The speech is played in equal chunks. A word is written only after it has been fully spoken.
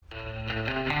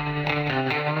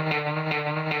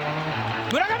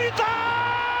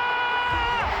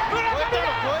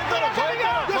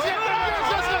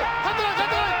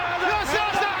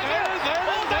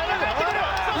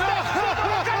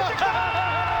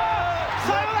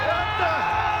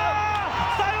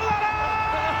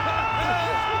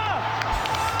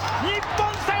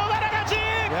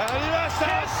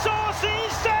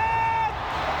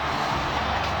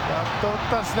っ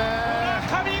たですね。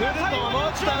来ると思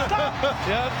った。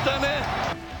やったね。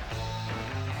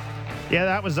Yeah,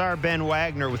 that was our Ben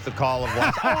Wagner with the call of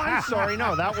loss. Oh, I'm sorry.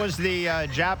 No, that was the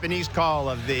Japanese call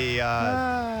of the.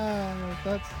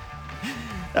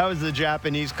 That was the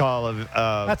Japanese call of.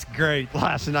 That's great.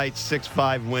 Last night's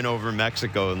 6-5 win over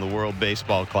Mexico in the World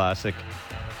Baseball Classic.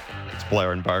 It's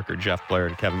Blair and Barker, Jeff Blair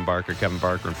and Kevin Barker. Kevin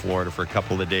Barker in Florida for a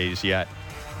couple of days yet.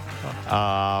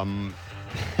 Kevin,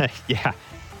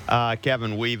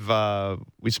 we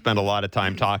spent a lot of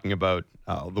time talking about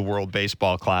the World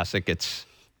Baseball Classic. It's.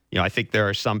 I think there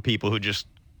are some people who just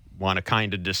want to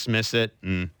kind of dismiss it,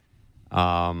 and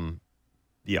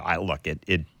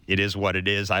it is what it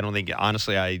is. I don't think,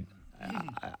 honestly,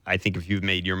 I think if you've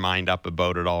made your mind up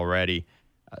about it already,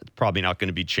 it's probably not going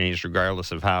to be changed,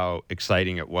 regardless of how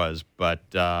exciting it was. But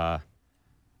I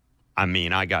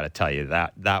got to tell you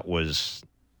that was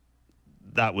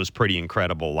pretty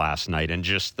incredible last night, and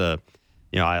just the.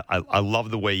 I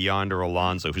love the way Yonder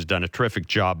Alonso, who's done a terrific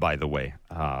job, by the way,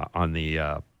 on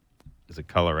the. As a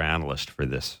color analyst for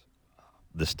this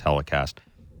telecast.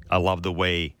 I love the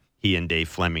way he and Dave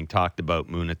Fleming talked about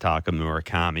Munetaka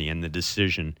Murakami and the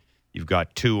decision. You've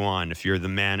got 2 on. If you're the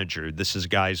manager, this is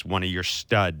one of your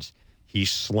studs.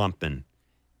 He's slumping.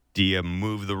 Do you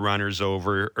move the runners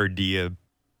over, or do you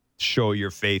show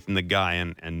your faith in the guy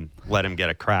and let him get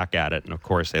a crack at it? And, of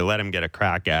course, they let him get a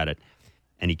crack at it,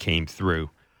 and he came through.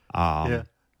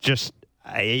 It's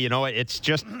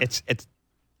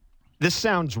This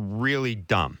sounds really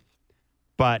dumb,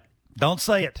 but don't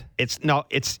say it. It's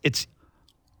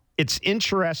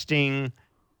interesting,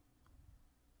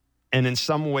 and in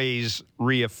some ways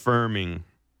reaffirming,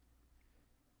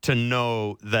 to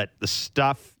know that the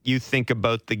stuff you think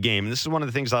about the game, and this is one of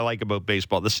the things I like about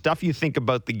baseball, the stuff you think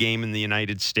about the game in the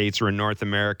United States or in North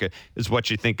America is what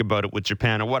you think about it with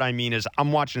Japan. And what I mean is,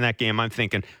 I'm watching that game, I'm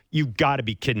thinking, you got to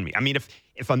be kidding me. I mean,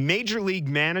 if a major league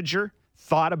manager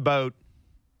thought about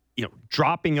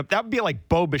dropping up, that would be like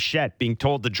Bo Bichette being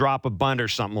told to drop a bunt or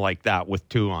something like that with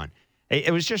 2 on.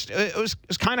 It was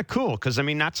kind of cool, because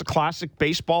that's a classic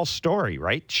baseball story,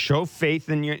 right? Show faith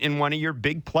in one of your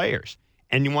big players,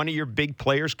 and one of your big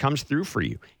players comes through for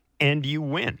you, and you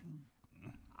win.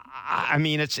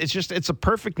 It's a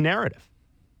perfect narrative.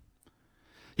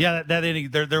 Yeah, that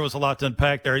inning, there was a lot to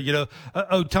unpack there.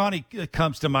 Ohtani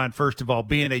comes to mind, first of all,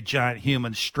 being a giant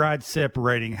human, stride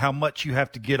separating, how much you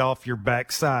have to get off your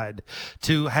backside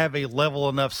to have a level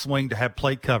enough swing to have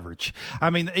plate coverage.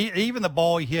 Even the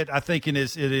ball he hit, I think it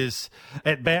is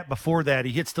at bat before that,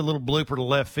 he hits the little blooper to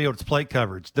left field. It's plate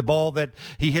coverage. The ball that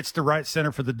he hits to right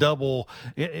center for the double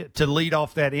to lead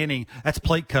off that inning, that's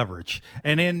plate coverage.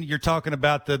 And then you're talking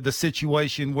about the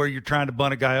situation where you're trying to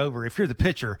bunt a guy over. If you're the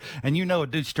pitcher and a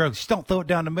dude struggles, just don't throw it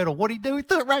down the middle. What do? He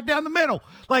threw it right down the middle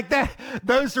like that.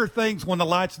 Those are things when the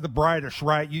lights are the brightest,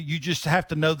 right? You just have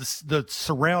to know the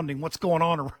surrounding, what's going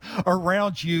on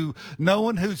around you,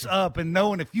 knowing who's up, and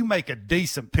knowing if you make a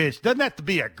decent pitch, doesn't have to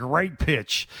be a great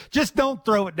pitch. Just don't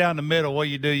throw it down the middle. What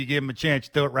you do, you give him a chance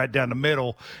to throw it right down the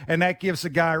middle, and that gives a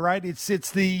guy, right? It's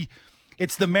the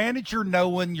manager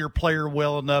knowing your player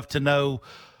well enough to know,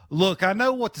 look, I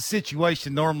know what the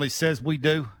situation normally says we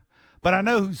do, but I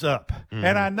know who's up. Mm-hmm.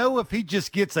 And I know if he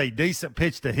just gets a decent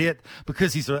pitch to hit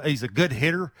because he's a good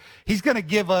hitter, he's going to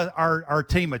give our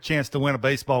team a chance to win a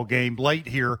baseball game late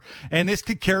here, and this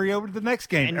could carry over to the next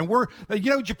game. And we're,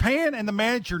 Japan and the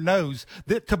manager knows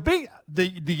that to beat the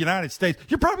United States,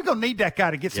 you're probably going to need that guy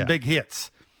to get some big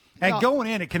hits. And going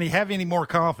in it, can he have any more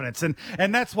confidence? And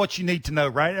that's what you need to know,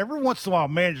 right? Every once in a while,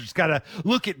 managers got to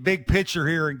look at big picture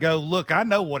here and go, look, I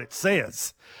know what it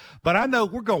says, but I know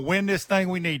we're going to win this thing.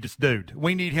 We need this dude.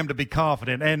 We need him to be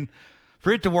confident. And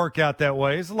for it to work out that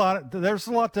way, there's a lot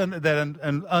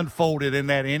that unfolded in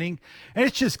that inning. And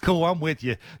it's just cool. I'm with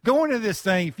you. Going into this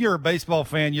thing, if you're a baseball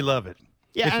fan, you love it.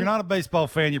 Yeah, if you're not a baseball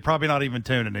fan, you're probably not even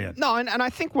tuning in. No, and I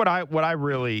think what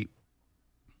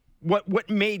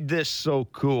made this so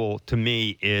cool to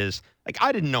me is, like,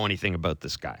 I didn't know anything about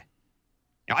this guy.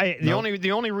 The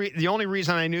only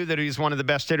reason I knew that he's one of the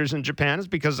best hitters in Japan is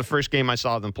because the first game I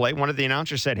saw them play, one of the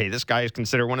announcers said, "Hey, this guy is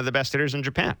considered one of the best hitters in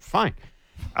Japan." Fine,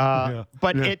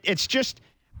 it's just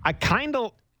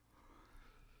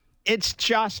it's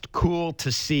just cool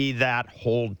to see that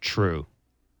hold true.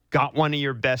 Got one of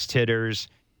your best hitters,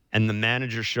 and the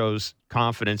manager shows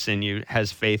confidence in you,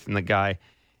 has faith in the guy,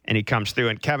 and he comes through.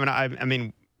 And Kevin, I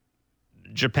mean,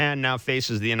 Japan now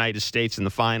faces the United States in the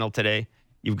final today.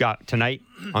 You've got tonight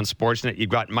on Sportsnet,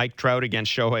 you've got Mike Trout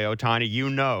against Shohei Ohtani.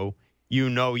 You know,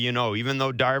 even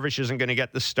though Darvish isn't going to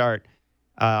get the start,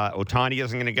 Ohtani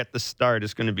isn't going to get the start.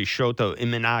 It's going to be Shota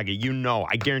Imanaga.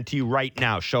 I guarantee you right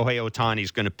now, Shohei Ohtani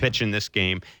is going to pitch in this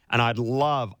game. And I'd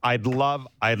love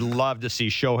to see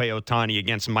Shohei Ohtani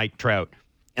against Mike Trout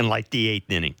in like the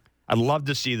 8th inning. I'd love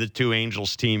to see the two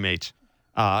Angels teammates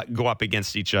go up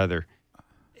against each other.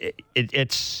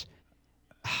 It's,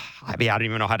 I don't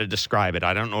even know how to describe it.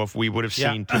 I don't know if we would have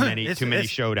seen too many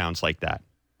showdowns like that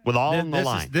with all on the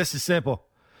line. This is simple.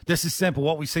 This is simple.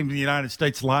 What we've seen in the United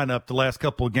States lineup the last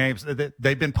couple of games,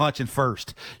 they've been punching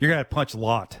first. You're going to have to punch a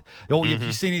lot. If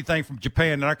you see anything from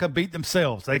Japan, they're not going to beat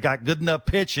themselves. They got good enough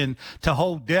pitching to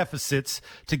hold deficits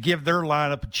to give their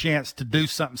lineup a chance to do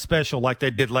something special like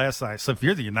they did last night. So if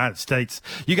you're the United States,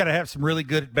 you got to have some really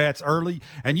good at-bats early,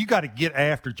 and you got to get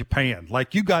after Japan.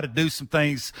 Like, you got to do some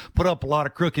things, put up a lot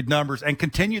of crooked numbers, and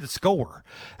continue to score.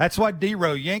 That's why,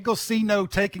 D-Row, you ain't going to see no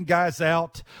taking guys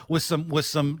out with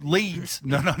some leads.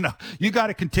 No. You got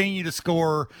to continue to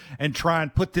score and try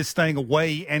and put this thing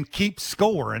away and keep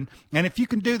scoring. And if you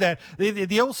can do that,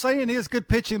 the old saying is good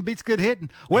pitching beats good hitting.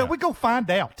 Well, we're going to find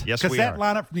out. Yes, because that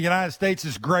lineup from the United States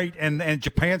is great, and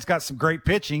Japan's got some great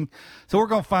pitching. So we're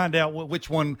going to find out which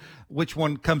one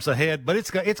comes ahead. But it's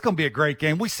going to be a great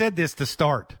game. We said this to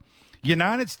start.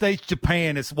 United States,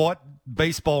 Japan is what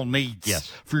baseball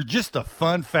needs for just a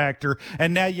fun factor.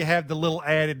 And now you have the little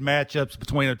added matchups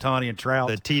between Ohtani and Trout.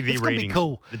 The TV ratings,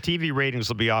 cool. The TV ratings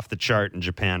will be off the chart in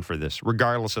Japan for this,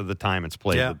 regardless of the time it's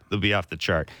played. Yeah. They'll be off the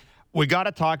chart. We got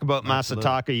to talk about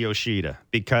Masataka Yoshida,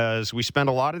 because we spent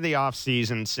a lot of the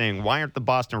offseason saying, why aren't the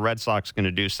Boston Red Sox going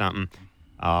to do something?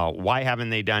 Why haven't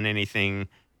they done anything?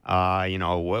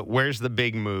 Where's the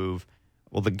big move?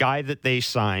 Well, the guy that they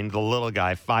signed, the little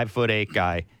guy, 5'8"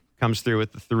 guy, comes through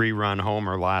with the 3-run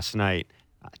homer last night,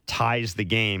 ties the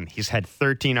game. He's had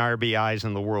 13 RBIs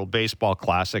in the World Baseball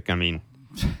Classic. I mean,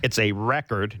 it's a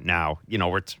record now.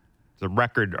 It's a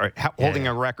record, holding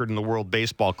a record in the World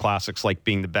Baseball Classics, like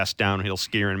being the best downhill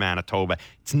skier in Manitoba.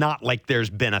 It's not like there's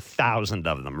been 1,000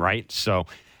 of them, right? So,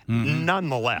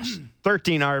 nonetheless,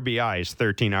 13 RBI is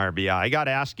 13 RBI. I got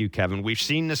to ask you, Kevin, we've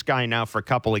seen this guy now for a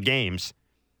couple of games.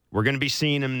 We're going to be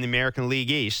seeing him in the American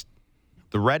League East.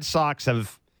 The Red Sox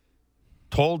have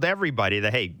told everybody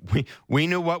that, hey, we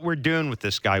knew what we're doing with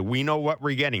this guy. We know what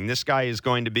we're getting. This guy is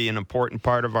going to be an important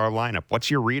part of our lineup.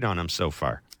 What's your read on him so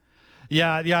far?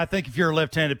 Yeah. I think if you're a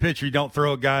left-handed pitcher, you don't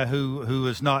throw a guy who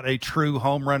is not a true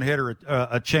home run hitter,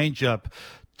 a changeup,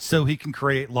 so he can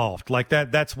create loft. Like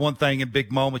that. That's one thing in big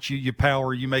moments. You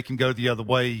power, you make him go the other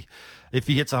way. If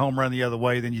he hits a home run the other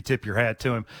way, then you tip your hat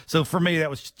to him. So for me, that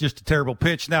was just a terrible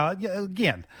pitch. Now,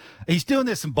 again, he's doing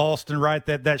this in Boston, right?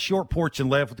 That short porch and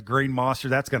left with the green monster,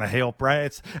 that's going to help,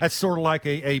 right? That's sort of like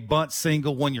a bunt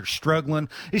single when you're struggling.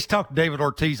 He's talked to David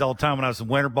Ortiz all the time when I was in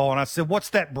winter ball, and I said, what's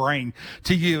that brain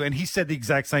to you? And he said the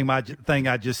exact same thing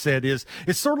I just said is,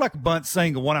 it's sort of like a bunt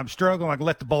single. When I'm struggling, I can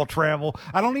let the ball travel.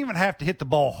 I don't even have to hit the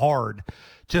ball hard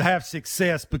to have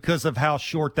success because of how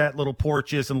short that little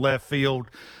porch is in left field.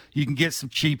 You can get some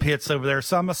cheap hits over there.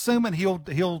 So I'm assuming he'll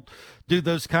do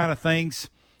those kind of things.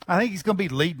 I think he's going to be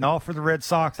leading off for the Red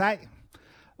Sox.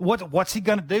 What's he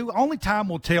going to do? Only time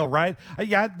will tell, right?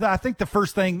 I think the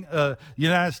first thing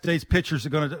United States pitchers are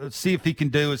going to see if he can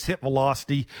do is hit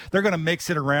velocity. They're going to mix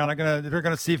it around. They're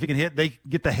going to see if he can hit. They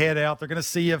get the head out. They're going to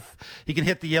see if he can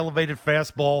hit the elevated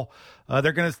fastball.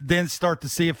 They're going to then start to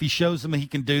see if he shows them he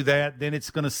can do that. Then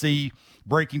it's going to see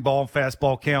breaking ball and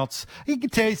fastball counts. He can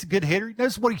tell he's a good hitter. He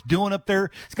knows what he's doing up there.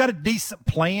 He's got a decent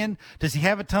plan. Does he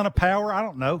have a ton of power? I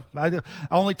don't know.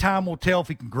 Only time will tell if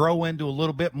he can grow into a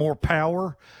little bit more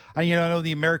power. I know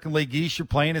the American League East, you're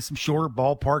playing at some shorter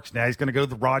ballparks. Now he's going to go to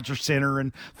the Rogers Center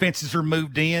and fences are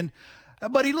moved in.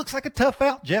 But he looks like a tough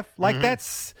out, Jeff.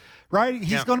 That's right.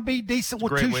 He's going to be decent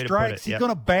with 2 strikes. He's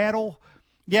going to battle.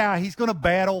 Yeah, he's going to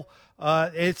battle.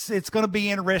 It's going to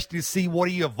be interesting to see what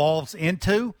he evolves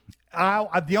into.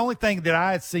 The only thing that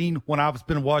I had seen when I've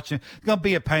been watching, it's going to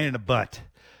be a pain in the butt.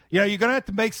 You're going to have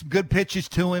to make some good pitches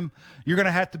to him. You're going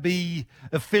to have to be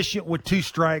efficient with 2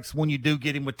 strikes when you do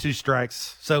get him with 2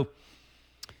 strikes. So,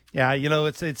 yeah,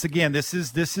 it's again, this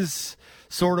is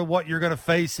sort of what you're going to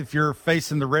face if you're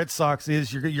facing the Red Sox.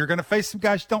 Is you're going to face some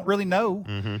guys you don't really know,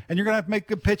 and you're going to have to make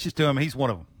good pitches to him. He's one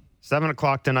of them.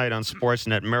 7:00 tonight on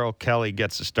Sportsnet. Merrill Kelly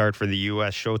gets a start for the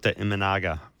U.S. Shota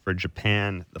Imanaga for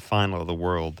Japan, the final of the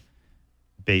World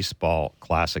Baseball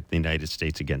Classic, the United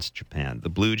States against Japan. The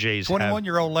Blue Jays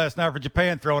 21-year-old last night for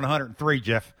Japan throwing 103,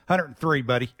 Jeff. 103,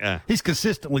 buddy. He's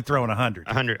consistently throwing 100.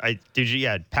 100.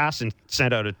 Passan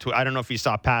sent out a tweet. I don't know if you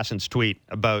saw Passan's tweet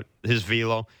about his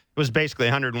velo. It was basically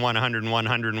 101, 101,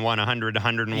 101, 100,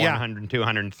 101, 102,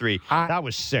 103. That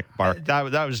was sick, Bart. That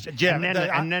was Jeff.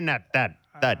 And then that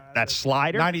That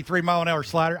slider? 93-mile-an-hour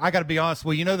slider. I got to be honest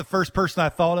with you. You know the first person I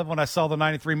thought of when I saw the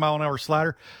 93-mile-an-hour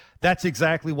slider? That's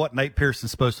exactly what Nate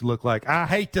Pearson's supposed to look like. I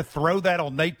hate to throw that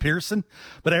on Nate Pearson,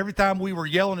 but every time we were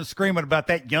yelling and screaming about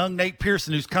that young Nate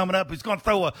Pearson who's coming up, who's going to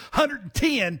throw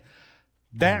 110,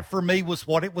 that for me was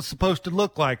what it was supposed to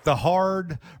look like. The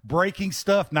hard breaking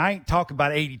stuff. Now, I ain't talking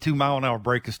about 82-mile-an-hour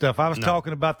breaking stuff. I was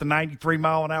talking about the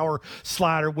 93-mile-an-hour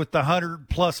slider with the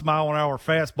 100-plus mile-an-hour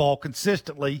fastball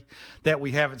consistently that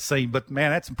we haven't seen. But, man,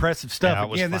 that's impressive stuff.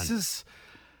 Yeah, Again,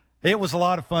 it was a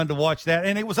lot of fun to watch that,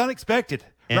 and it was unexpected.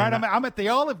 Right, I'm at the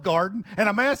Olive Garden, and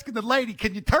I'm asking the lady,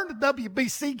 can you turn the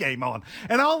WBC game on?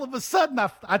 And all of a sudden,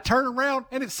 I turn around,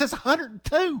 and it says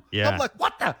 102. Yeah. I'm like,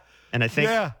 what the? And I think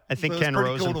so Ken cool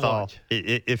Rosenthal,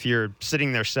 if you're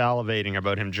sitting there salivating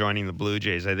about him joining the Blue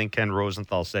Jays, I think Ken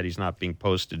Rosenthal said he's not being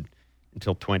posted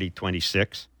until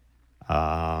 2026.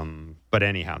 But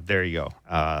anyhow, there you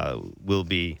go. We'll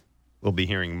be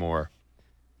hearing more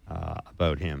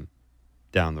about him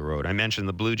down the road. I mentioned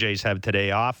the Blue Jays have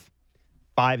today off.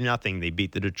 5-0. They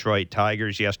beat the Detroit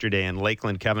Tigers yesterday in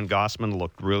Lakeland. Kevin Gausman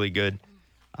looked really good.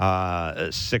 6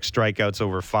 strikeouts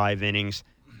over 5 innings.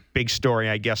 Big story,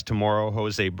 I guess, tomorrow.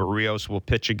 Jose Barrios will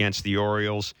pitch against the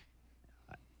Orioles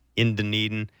in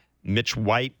Dunedin. Mitch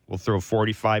White will throw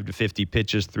 45 to 50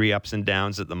 pitches, 3 ups and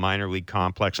downs at the minor league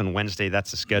complex on Wednesday.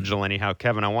 That's the schedule anyhow.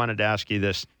 Kevin, I wanted to ask you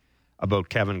this about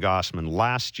Kevin Gausman.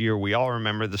 Last year, we all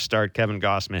remember the start Kevin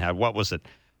Gausman had. What was it?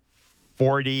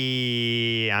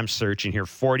 45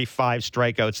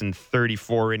 strikeouts in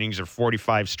 34 innings or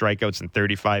 45 strikeouts in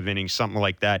 35 innings, something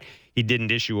like that. He didn't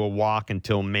issue a walk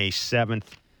until May 7th.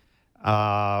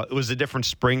 It was a different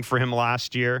spring for him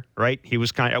last year, right? He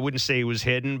was I wouldn't say he was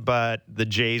hidden, but the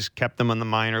Jays kept him in the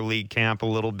minor league camp a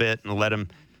little bit and let him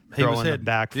throw in the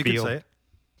backfield. You could say it.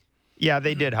 Yeah,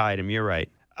 they did hide him. You're right.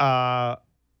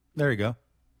 There you go.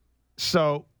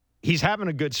 So he's having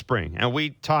a good spring. And we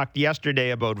talked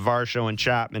yesterday about Varsho and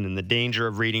Chapman and the danger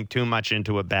of reading too much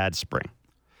into a bad spring.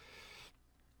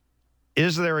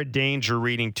 Is there a danger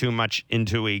reading too much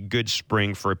into a good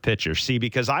spring for a pitcher? See,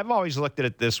 because I've always looked at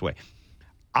it this way.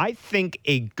 I think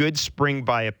a good spring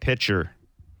by a pitcher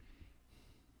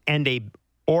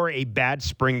or a bad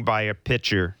spring by a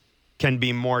pitcher can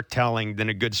be more telling than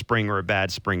a good spring or a bad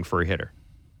spring for a hitter.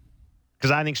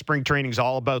 Because I think spring training is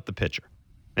all about the pitcher.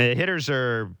 Hitters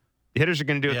are going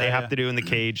to do what they have to do in the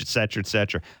cage, et cetera, et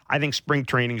cetera. I think spring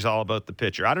training is all about the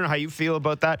pitcher. I don't know how you feel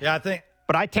about that. Yeah,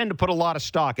 But I tend to put a lot of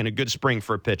stock in a good spring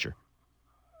for a pitcher.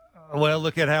 Well,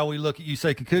 look at how we look at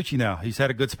Yusei Kikuchi now. He's had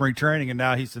a good spring training, and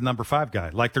now he's the number 5 guy.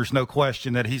 Like, there's no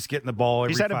question that he's getting the ball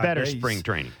every 5 days. He's had a better spring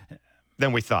training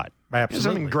than we thought. Absolutely.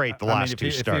 Something great the last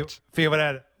 2 starts.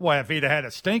 If he'd have had a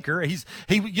stinker,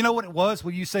 you know what it was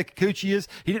when you say Kikuchi is?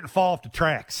 He didn't fall off the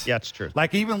tracks. Yeah, that's true.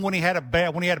 Like even when he had a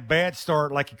bad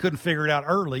start, like he couldn't figure it out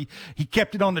early, he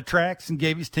kept it on the tracks and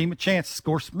gave his team a chance to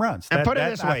score some runs. And put it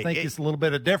this way, I think it's a little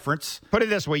bit of difference. Put it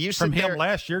this way, you from him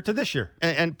last year to this year.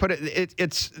 And put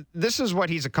it's this is what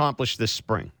he's accomplished this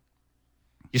spring.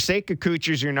 You say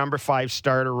Kikuchi's your number 5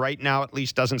 starter right now, at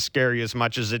least doesn't scare you as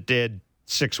much as it did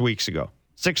 6 weeks ago.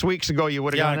 6 weeks ago, you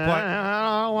would have gone,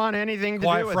 I don't want anything to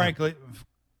do with it.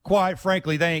 Quite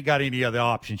frankly, they ain't got any other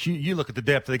options. You look at the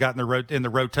depth they got in the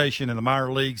rotation in the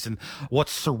minor leagues and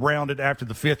what's surrounded after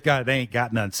the 5th guy, they ain't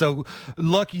got none. So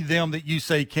lucky them that you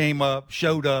say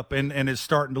showed up and is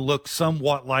starting to look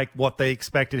somewhat like what they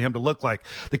expected him to look like.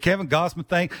 The Kevin Gausman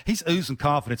thing, he's oozing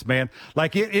confidence, man.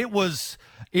 Like it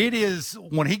is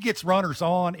when he gets runners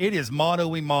on, it is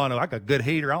mano-a-mano. I got a good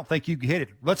heater. I don't think you can hit it.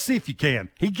 Let's see if you can.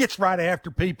 He gets right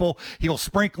after people. He'll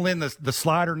sprinkle in the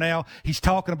slider now. He's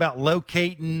talking about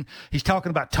locating. He's talking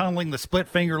about tunneling the split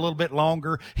finger a little bit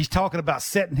longer. He's talking about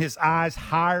setting his eyes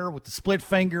higher with the split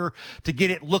finger to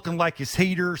get it looking like his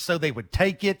heater so they would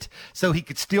take it so he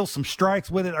could steal some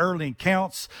strikes with it early in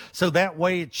counts. So that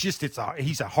way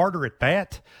he's a harder at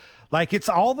bat. Like, it's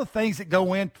all the things that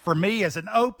go in for me as an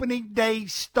opening day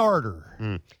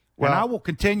starter. Well, and I will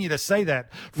continue to say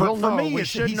that. For me, we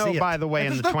should know, by the way,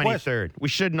 in the 23rd. We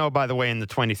should know, by the way, in the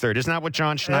 23rd. Isn't that what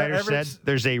John Schneider said?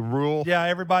 There's a rule. Yeah,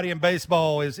 everybody in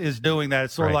baseball is doing that.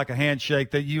 It's sort of like a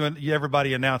handshake that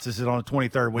everybody announces it on the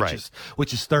 23rd,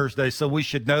 which is Thursday. So we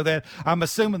should know that. I'm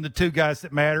assuming the 2 guys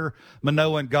that matter,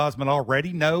 Manoah and Gausman,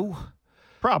 already know.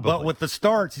 Probably. But with the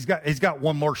starts, he's got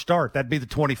one more start. That'd be the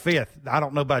 25th. I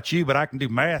don't know about you, but I can do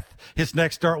math. His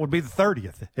next start would be the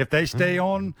 30th. If they stay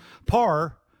on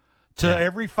par, to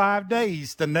every 5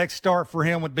 days. The next start for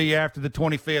him would be after the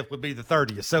 25th, would be the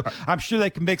 30th. So I'm sure they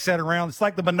can mix that around. It's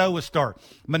like the Manoah start.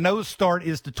 Manoah's start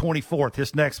is the 24th,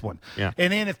 his next one. Yeah.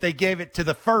 And then if they gave it to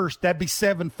the 1st, that'd be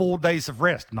 7 full days of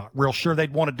rest. Not real sure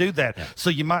they'd want to do that. Yeah. So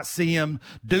you might see him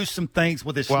do some things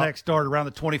with his next start around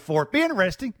the 24th. Be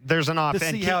interesting. There's an off to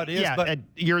see how it is. Yeah, but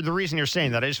the reason you're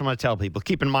saying that, I just want to tell people,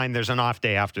 keep in mind there's an off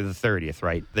day after the 30th,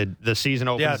 right? The season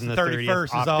opens in the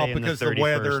 31st is off because of the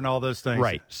weather and all those things.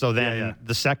 Right. So then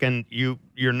the second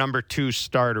your number 2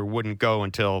 starter wouldn't go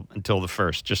until the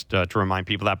 1st, just to remind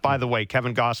people that. By the way,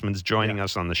 Kevin Gausman's joining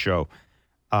us on the show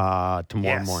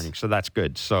tomorrow morning, so that's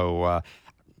good. So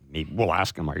maybe we'll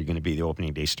ask him, are you going to be the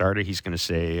opening day starter? He's going to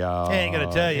say, he ain't going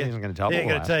to tell you. He's going to tell He ain't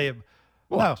going to tell you.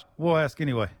 We'll ask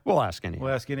anyway. We'll ask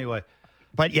anyway.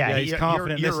 But he's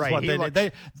confident. You're this right. is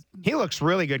what He looks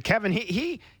really good. Kevin,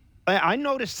 I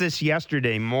noticed this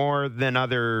yesterday more than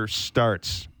other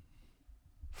starts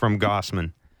from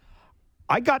Gausman.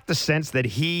 I got the sense that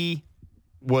he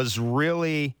was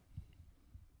really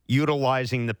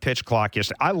utilizing the pitch clock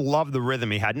yesterday. I love the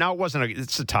rhythm he had. Now,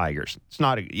 it's the Tigers. It's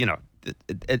not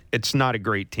it's not a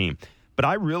great team. But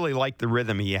I really liked the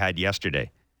rhythm he had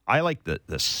yesterday. I like the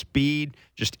speed,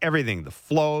 just everything, the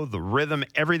flow, the rhythm,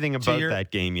 everything about that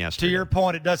game yesterday. To your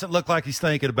point, it doesn't look like he's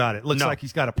thinking about it. It looks like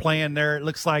he's got a plan there. It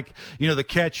looks like, the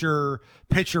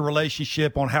catcher-pitcher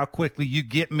relationship on how quickly you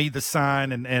get me the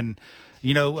sign and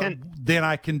then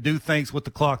I can do things with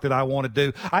the clock that I want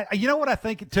to do. You know what I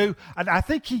think, too? I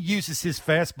think he uses his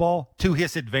fastball to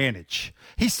his advantage.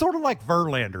 He's sort of like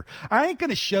Verlander. I ain't going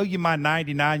to show you my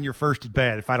 99 your first at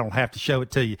bat if I don't have to show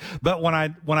it to you. But when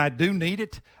I do need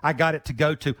it, I got it to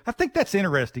go to. I think that's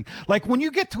interesting. Like when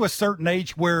you get to a certain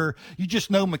age where you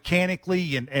just know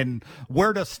mechanically and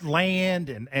where to land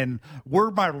and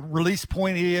where my release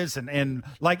point is and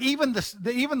like even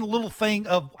the little thing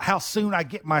of how soon I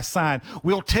get my sign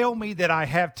will tell me that I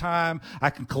have time.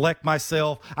 I can collect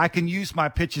myself. I can use my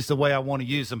pitches the way I want to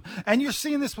use them. And you're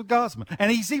seeing this with Gausman.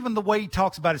 And he's even the way he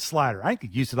talks about his slider. I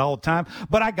could use it all the time,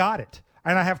 but I got it.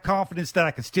 And I have confidence that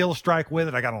I can steal a strike with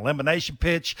it. I got an elimination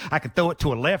pitch. I can throw it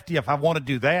to a lefty if I want to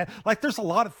do that. Like there's a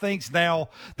lot of things now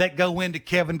that go into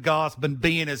Kevin Gausman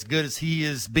being as good as he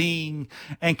is being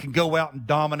and can go out and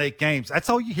dominate games. That's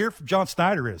all you hear from John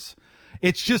Snyder is.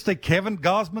 It's just a Kevin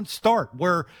Gausman start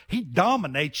where he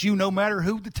dominates you no matter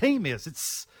who the team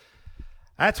is.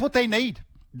 That's what they need.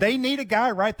 They need a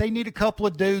guy, right? They need a couple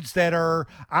of dudes that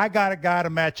I got a guy to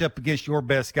match up against your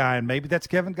best guy, and maybe that's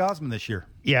Kevin Gausman this year.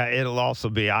 Yeah, it'll also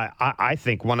be, I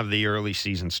think one of the early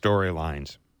season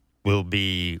storylines will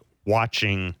be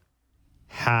watching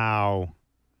how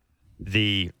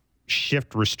the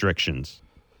shift restrictions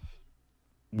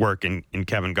work in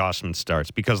Kevin Gausman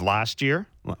starts. Because last year,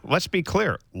 let's be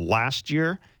clear,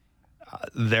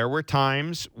 there were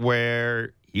times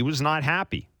where he was not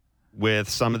happy with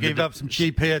some of the... He gave up some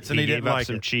cheap hits and he didn't like it.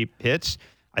 Some cheap hits.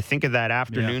 I think of that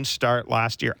afternoon start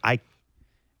last year. I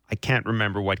can't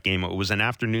remember what game. It was an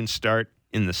afternoon start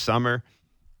in the summer,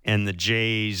 and the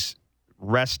Jays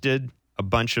rested a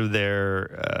bunch of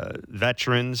their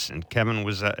veterans, and Kevin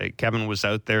was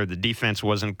out there. The defense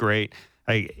wasn't great.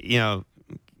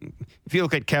 If you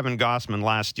look at Kevin Gausman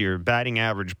last year, batting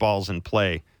average balls in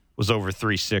play was over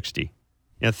 360.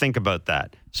 Think about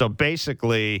that. So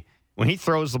basically, when he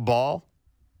throws the ball,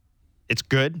 it's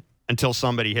good until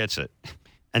somebody hits it.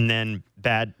 And then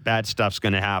bad stuff's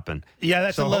going to happen. Yeah,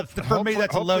 that's for me,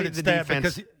 that's a loaded stat.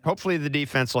 Hopefully the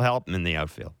defense will help him in the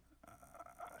outfield.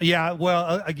 Yeah,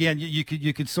 well, again, you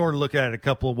could sort of look at it a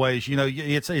couple of ways.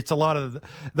 It's a lot of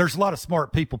there's a lot of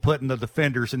smart people putting the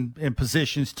defenders in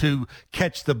positions to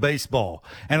catch the baseball,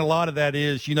 and a lot of that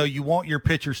is you want your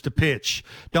pitchers to pitch.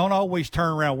 Don't always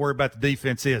turn around and worry about the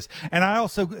defense is. And I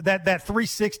also that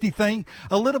 360 thing,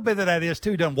 a little bit of that is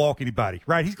too. He doesn't walk anybody,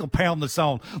 right? He's gonna pound the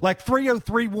zone like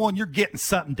 3-0-3-1. You're getting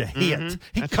something to hit.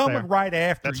 Mm-hmm. He's coming right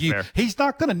after That's you. Fair. He's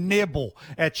not gonna nibble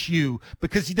at you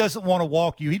because he doesn't want to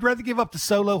walk you. He'd rather give up the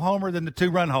solo homer than the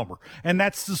 2-run homer. And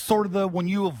that's the sort of when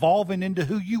you evolving into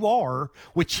who you are,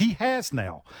 which he has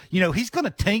now. He's going to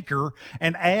tinker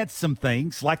and add some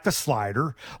things like the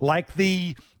slider, like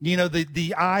the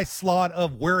eye slot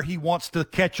of where he wants the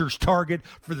catcher's target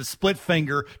for the split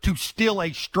finger to steal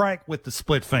a strike with the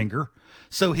split finger.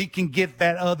 So he can get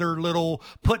that other little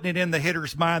putting it in the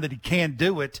hitter's mind that he can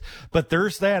do it. But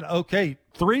there's that, 3-0,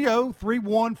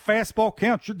 3-1 fastball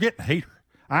counts. You're getting a heater.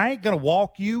 I ain't going to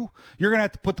walk you. You're going to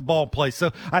have to put the ball in place.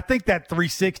 So I think that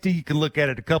 360, you can look at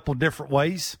it a couple of different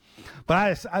ways.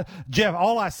 But Jeff,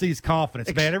 all I see is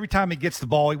confidence, man. Every time he gets the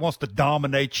ball, he wants to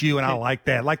dominate you, and I like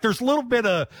that. Like, there's a little bit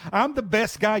of, I'm the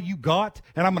best guy you got,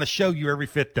 and I'm going to show you every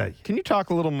fifth day. Can you talk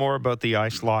a little more about the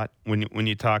ice lot when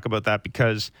you talk about that?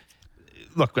 Because,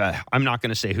 look, I'm not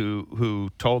going to say who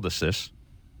told us this,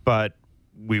 but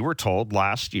we were told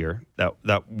last year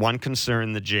that one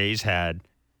concern the Jays had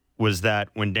was that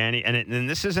when Danny, and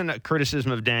this isn't a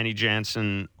criticism of Danny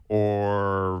Jansen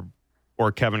or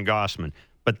Kevin Gausman,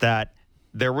 but that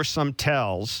there were some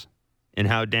tells in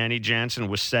how Danny Jansen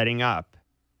was setting up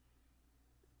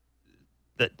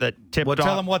that tipped off. Well,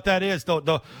 tell him what that is.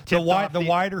 The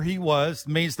wider he was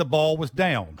means the ball was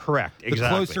down. Correct, exactly. The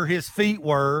closer his feet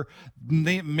were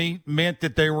meant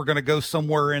that they were going to go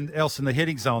somewhere else in the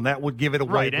hitting zone. That would give it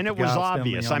away. Right, and it was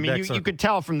obvious. I mean, you could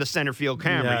tell from the center field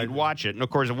camera. Yeah. You'd watch it. And, of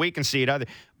course, we can see it.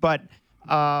 But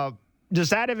does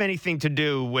that have anything to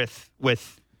do with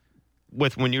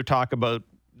when you talk about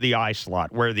the eye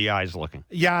slot, where the eye's looking?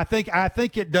 Yeah, I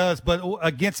think it does, but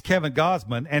against Kevin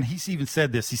Gausman, and he's even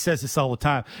said this, he says this all the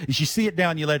time, is you see it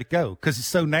down, you let it go, because it's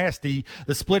so nasty,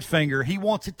 the split finger, he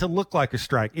wants it to look like a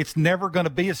strike. It's never going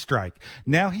to be a strike.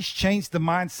 Now he's changed the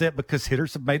mindset because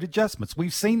hitters have made adjustments.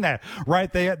 We've seen that,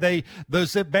 right?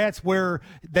 Those at-bats where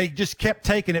they just kept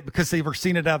taking it because they were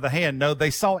seeing it out of the hand. No,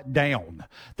 they saw it down.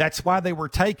 That's why they were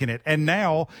taking it. And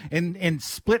now, in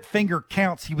split finger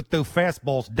counts, he would throw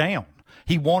fastballs down.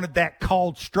 He wanted that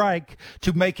called strike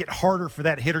to make it harder for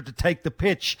that hitter to take the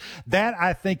pitch. That,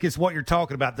 I think, is what you're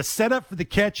talking about. The setup for the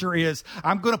catcher is,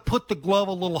 I'm going to put the glove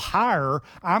a little higher.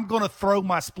 I'm going to throw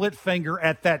my split finger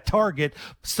at that target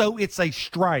so it's a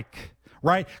strike,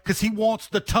 right? Because he wants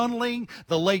the tunneling,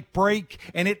 the late break,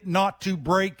 and it not to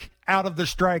break out of the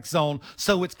strike zone,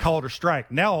 so it's called a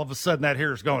strike. Now all of a sudden that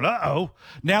hitter's going, uh-oh,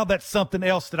 now that's something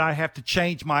else that I have to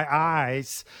change my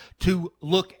eyes to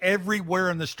look everywhere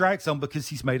in the strike zone because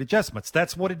he's made adjustments.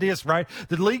 That's what it is, right?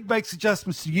 The league makes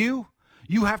adjustments to you.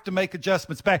 You have to make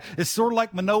adjustments back. It's sort of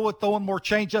like Manoah throwing more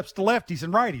changeups to lefties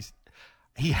and righties.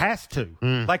 He has to.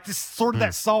 Like this sort of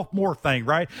that sophomore thing,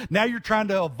 right? Now you're trying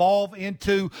to evolve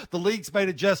into the league's made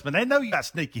adjustment. They know you got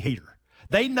sneaky heater.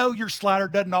 They know your slider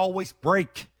doesn't always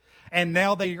break. And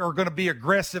now they are going to be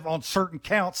aggressive on certain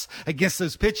counts against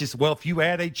those pitches. Well, if you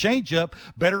add a changeup,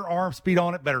 better arm speed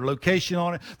on it, better location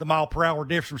on it, the mile per hour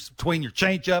difference between your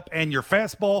changeup and your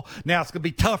fastball, now it's going to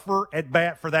be tougher at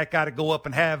bat for that guy to go up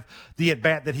and have the at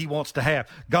bat that he wants to have.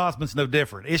 Gausman's no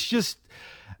different. It's just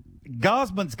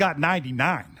Gausman's got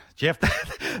 99. Jeff,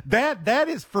 that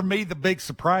is for me the big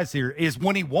surprise here is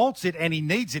when he wants it and he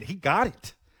needs it, he got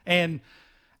it.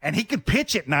 And he can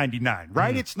pitch at 99,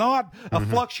 right? It's not a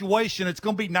fluctuation. It's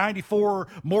going to be 94,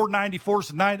 more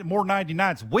 94s, more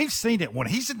 99s. We've seen it when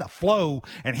he's in the flow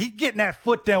and he's getting that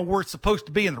foot down where it's supposed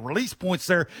to be and the release points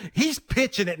there. He's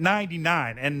pitching at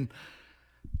 99. And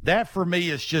that for me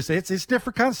is just, it's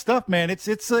different kind of stuff, man.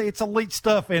 It's elite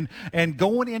stuff. And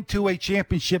going into a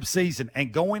championship season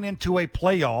and going into a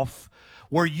playoff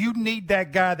where you need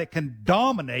that guy that can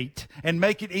dominate and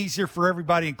make it easier for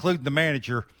everybody, including the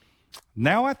manager.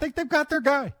 Now I think they've got their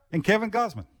guy in Kevin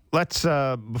Gausman. Let's,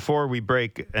 before we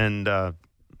break and are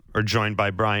joined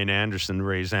by Brian Anderson,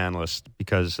 Rays analyst,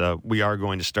 because we are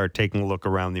going to start taking a look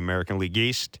around the American League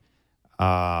East.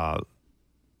 Opening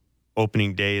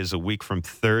day is a week from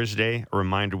Thursday. A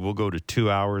reminder, we'll go to 2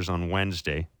 hours on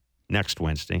Wednesday, next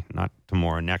Wednesday, not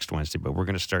tomorrow, next Wednesday, but we're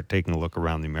going to start taking a look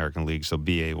around the American League, so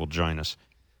BA will join us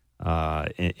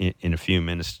in a few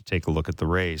minutes to take a look at the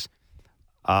Rays.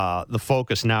 The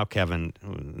focus now,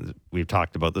 Kevin, we've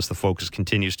talked about this, the focus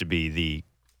continues to be the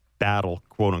battle,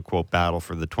 quote-unquote battle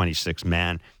for the 26th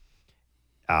man.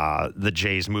 The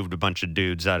Jays moved a bunch of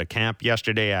dudes out of camp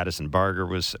yesterday. Addison Barger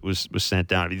was sent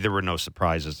down. I mean, there were no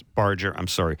surprises.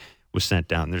 Was sent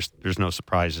down. There's no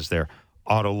surprises there.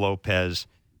 Otto Lopez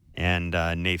and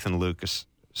Nathan Lucas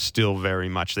still very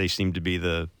much, they seem to be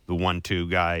the 1-2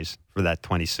 guys for that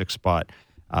 26th spot.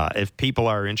 If people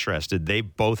are interested, they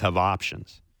both have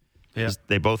options. Yeah.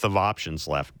 They both have options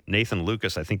left. Nathan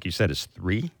Lucas, I think you said, is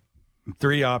 3?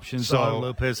 3 options. So Otto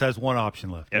Lopez has 1 option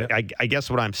left. Yep. I guess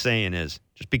what I'm saying is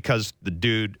just because a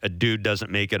dude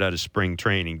doesn't make it out of spring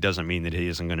training doesn't mean that he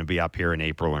isn't going to be up here in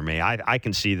April or May. I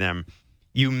can see them.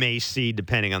 You may see,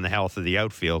 depending on the health of the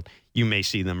outfield, you may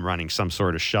see them running some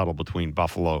sort of shuttle between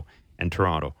Buffalo and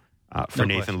Toronto for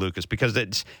Nathan Lucas, because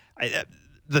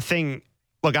the thing.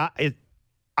 Look,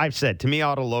 I've said, to me,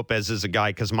 Otto Lopez is a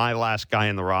guy, because my last guy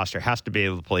in the roster has to be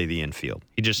able to play the infield.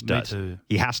 He just does.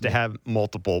 He has to have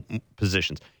multiple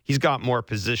positions. He's got more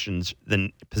positions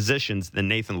than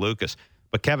Nathan Lucas,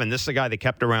 But, Kevin, this is a guy they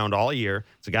kept around all year.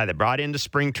 It's a guy that brought into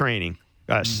spring training.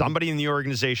 Somebody in the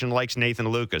organization likes Nathan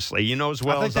Lucas. You know as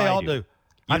well as I do. I think they all do.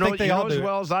 I think they all do. As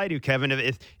well as I do, Kevin.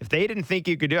 If they didn't think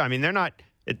you could do it, I mean,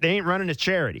 they ain't running a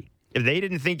charity. If they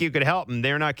didn't think you could help them,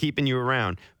 they're not keeping you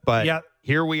around. But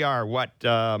here we are,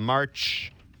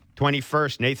 March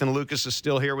 21st. Nathan Lucas is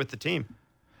still here with the team.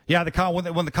 Yeah,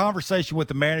 when the conversation with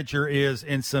the manager is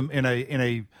in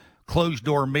a closed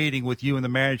door meeting with you and the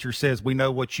manager says, we know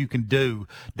what you can do.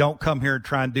 Don't come here and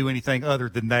try and do anything other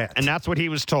than that. And that's what he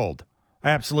was told.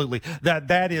 Absolutely.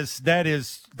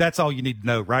 That's all you need to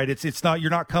know, right? It's not, you're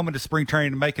not coming to spring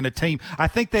training and making a team. I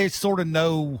think they sort of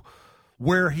know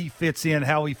where he fits in,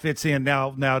 how he fits in.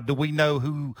 Now, do we know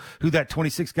who that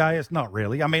 26 guy is? Not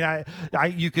really. I mean,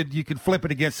 you could flip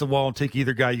it against the wall and take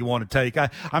either guy you want to take.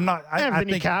 I'm not. I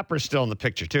think Capper's still in the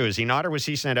picture too. Is he not, or was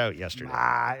he sent out yesterday?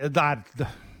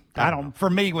 I don't. For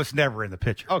me, was never in the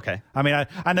picture. Okay. I mean,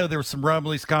 I know there were some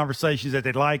rumblings, conversations that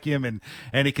they like him and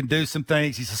he can do some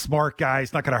things. He's a smart guy.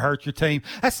 He's not going to hurt your team.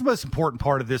 That's the most important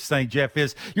part of this thing, Jeff.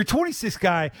 Is your 26th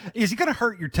guy? Is he going to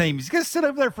hurt your team? Is he going to sit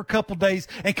over there for a couple of days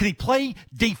and can he play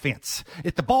defense?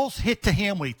 If the ball's hit to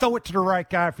him, when he throw it to the right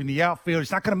guy from the outfield,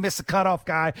 he's not going to miss a cutoff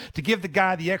guy to give the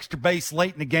guy the extra base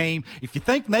late in the game. If you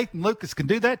think Nathan Lucas can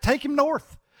do that, take him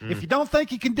north. If you don't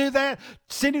think he can do that,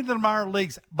 send him to the minor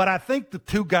leagues. But I think the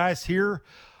two guys here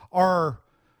are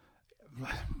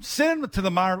send them to the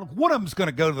minor. One of them's going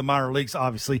to go to the minor leagues,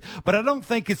 obviously, but I don't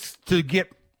think it's to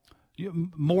get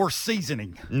more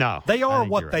seasoning. No, they are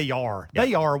what they are. Yeah.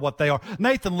 They are what they are.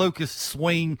 Nathan Lucas'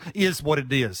 swing is what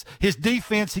it is. His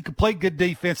defense, he can play good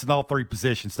defense in all three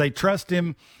positions. They trust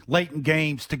him late in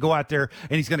games to go out there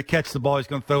and he's going to catch the ball. He's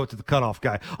going to throw it to the cutoff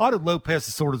guy. Otto Lopez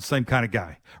is sort of the same kind of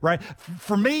guy, right?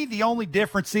 For me, the only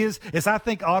difference is I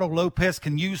think Otto Lopez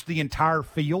can use the entire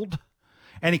field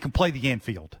and he can play the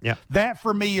infield. Yeah. That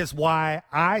for me is why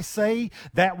I say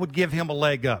that would give him a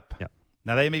leg up. Yeah.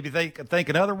 Now, they may be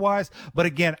thinking otherwise, but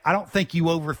again, I don't think you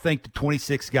overthink the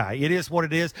 26 guy. It is what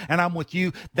it is, and I'm with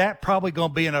you. That probably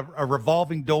going to be in a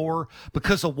revolving door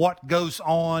because of what goes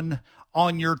on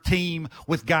your team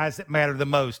with guys that matter the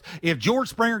most. If George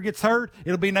Springer gets hurt,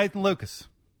 it'll be Nathan Lucas,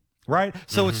 right?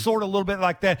 So It's sort of a little bit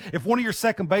like that. If one of your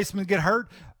second basemen get hurt,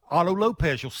 Otto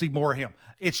Lopez, you'll see more of him.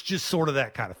 It's just sort of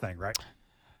that kind of thing, right?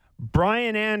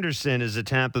 Brian Anderson is a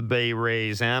Tampa Bay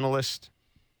Rays analyst.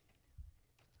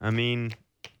 I mean,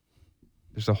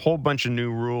 there's a whole bunch of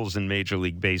new rules in Major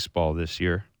League Baseball this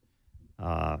year.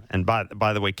 And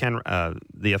by the way, Ken,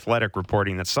 the Athletic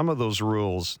reporting that some of those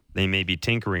rules they may be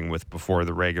tinkering with before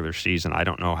the regular season. I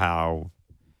don't know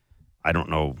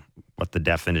what the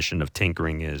definition of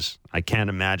tinkering is. I can't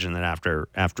imagine that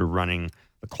after running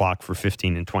the clock for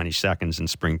 15 and 20 seconds in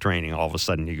spring training, all of a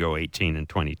sudden you go 18 and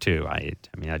 22. I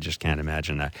mean, I just can't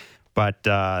imagine that. But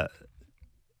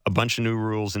a bunch of new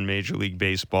rules in Major League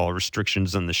Baseball,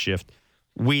 restrictions on the shift.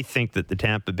 We think that the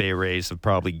Tampa Bay Rays have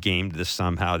probably gamed this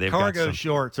somehow. They've cargo got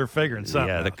shorts are figuring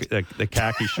something out. The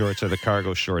khaki shorts or the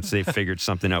cargo shorts, they've figured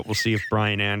something out. We'll see if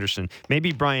Brian Anderson's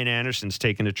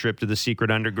taking a trip to the secret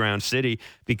underground city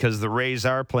because the Rays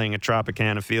are playing at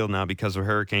Tropicana Field now because of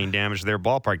hurricane damage to their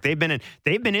ballpark. They've been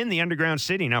in the underground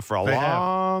city now for a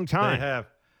long time. They have.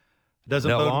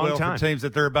 Doesn't bode well for teams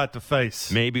that they're about to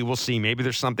face. Maybe we'll see. Maybe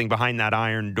there's something behind that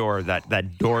iron door,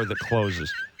 that door that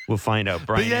closes. We'll find out.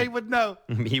 BA would know.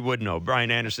 He would know. Brian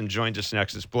Anderson joins us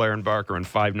next. It's Blair and Barker on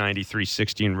 590,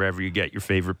 360, and wherever you get your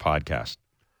favorite podcast.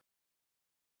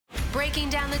 Breaking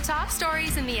down the top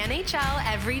stories in the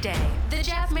NHL every day. The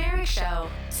Jeff Merrick Show.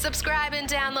 Subscribe and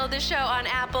download the show on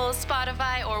Apple,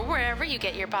 Spotify, or wherever you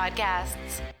get your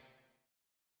podcasts.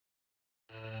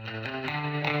 All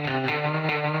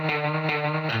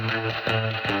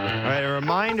right, a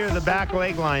reminder, the back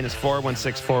leg line is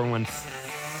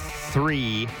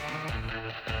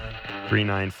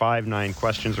 416-413-3959.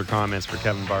 Questions or comments for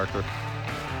Kevin Barker.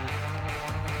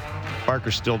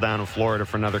 Barker's still down in Florida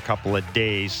for another couple of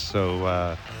days,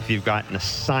 so if you've got an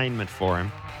assignment for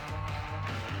him,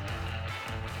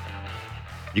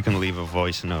 you can leave a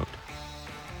voice note.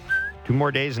 2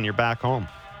 more days and you're back home.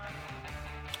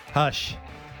 Hush.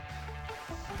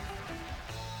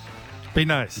 Be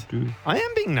nice. I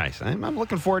am being nice. I'm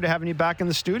looking forward to having you back in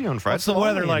the studio on Friday. What's the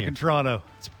weather like in Toronto?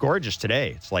 It's gorgeous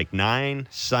today. It's like 9,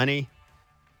 sunny.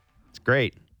 It's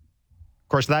great. Of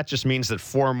course, that just means that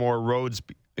 4 more roads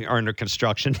are under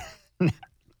construction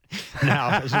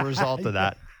now as a result of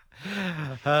that.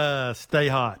 Stay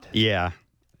hot. Yeah.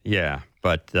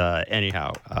 But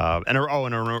anyhow, and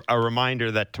a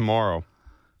reminder that tomorrow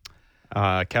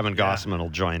Kevin Gausman will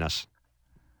join us.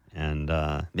 And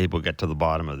maybe we'll get to the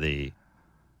bottom of the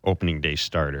opening day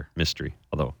starter mystery,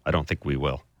 although I don't think we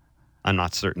will. I'm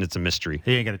not certain. It's a mystery.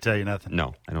 He ain't going to tell you nothing.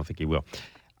 No, I don't think he will.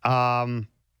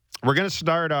 We're going to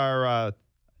start our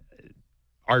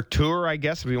tour, I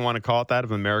guess, if we want to call it that,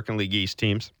 of American League East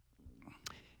teams.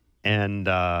 And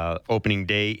opening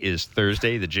day is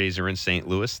Thursday. The Jays are in St.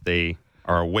 Louis. They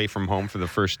are away from home for the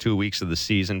first 2 weeks of the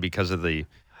season because of the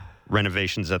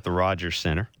renovations at the Rogers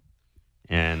Center.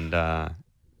 And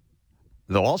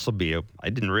they'll also be, I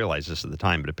didn't realize this at the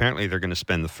time, but apparently they're going to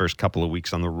spend the first couple of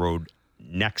weeks on the road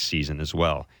next season as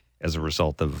well as a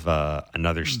result of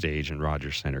another stage in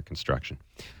Rogers Center construction.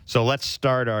 So let's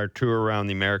start our tour around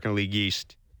the American League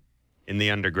East in the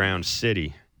underground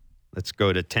city. Let's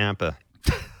go to Tampa.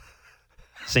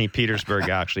 St. Petersburg,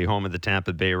 actually, home of the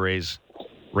Tampa Bay Rays.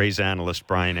 Rays analyst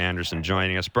Brian Anderson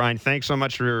joining us. Brian, thanks so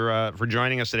much for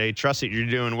joining us today. Trust that you're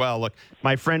doing well. Look,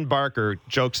 my friend Barker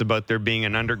jokes about there being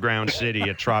an underground city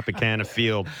at Tropicana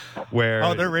Field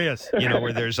where there is.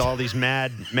 Where there's all these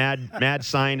mad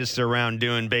scientists around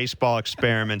doing baseball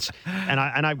experiments. And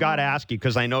I've got to ask you,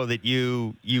 because I know that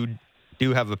you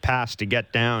do have a pass to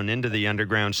get down into the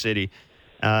underground city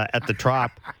at the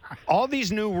Trop. All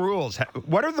these new rules.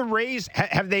 What are the Rays?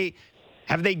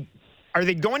 Are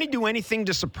they going to do anything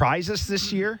to surprise us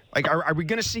this year? Like, are we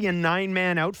going to see a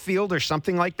 9-man outfield or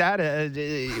something like that?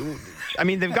 I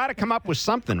mean, they've got to come up with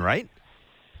something, right?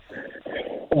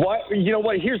 Why? You know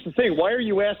what? Here's the thing. Why are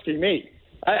you asking me?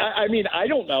 I mean, I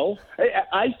don't know.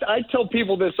 I tell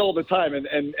people this all the time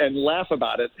and laugh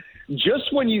about it.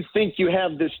 Just when you think you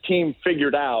have this team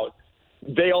figured out,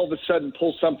 they all of a sudden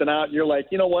pull something out, and you're like,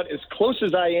 you know what, as close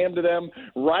as I am to them,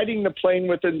 riding the plane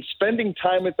with them, spending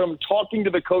time with them, talking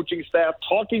to the coaching staff,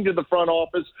 talking to the front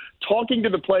office, talking to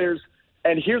the players,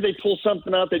 and here they pull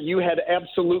something out that you had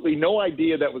absolutely no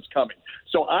idea that was coming.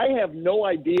 So I have no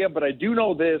idea, but I do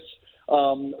know this.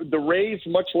 The Rays,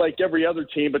 much like every other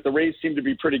team, but the Rays seem to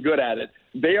be pretty good at it,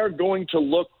 they are going to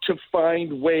look to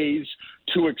find ways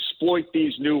to exploit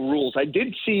these new rules. I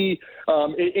did see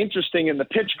interesting in the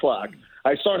pitch clock.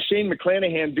 I saw Shane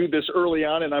McClanahan do this early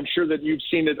on, and I'm sure that you've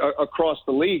seen it across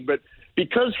the league. But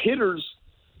because hitters,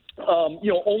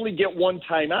 only get one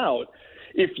timeout,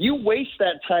 if you waste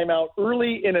that timeout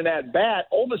early in an at-bat,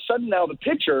 all of a sudden now the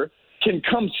pitcher can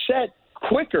come set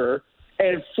quicker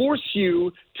and force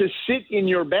you to sit in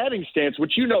your batting stance,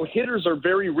 which hitters are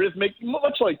very rhythmic,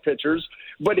 much like pitchers,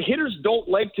 but hitters don't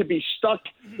like to be stuck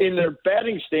in their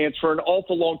batting stance for an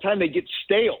awful long time. They get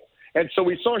stale. And so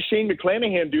we saw Shane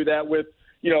McClanahan do that with,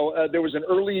 there was an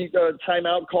early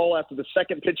timeout call after the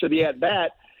second pitch of the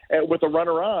at-bat with a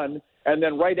runner on, and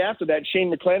then right after that,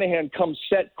 Shane McClanahan comes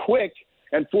set quick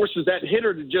and forces that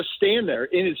hitter to just stand there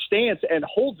in his stance and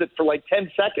holds it for like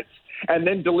 10 seconds and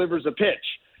then delivers a pitch.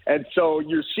 And so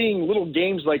you're seeing little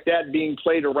games like that being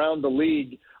played around the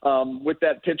league with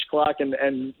that pitch clock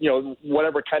and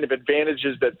whatever kind of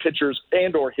advantages that pitchers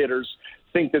and or hitters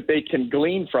think that they can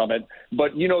glean from it.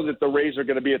 But that the Rays are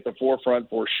going to be at the forefront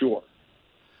for sure.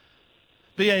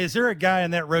 But yeah, is there a guy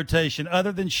in that rotation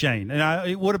other than Shane? And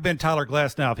it would have been Tyler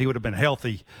Glass now if he would have been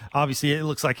healthy. Obviously, it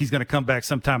looks like he's going to come back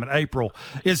sometime in April.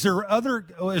 Is there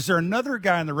another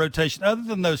guy in the rotation other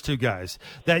than those two guys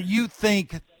that you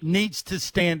think needs to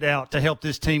stand out to help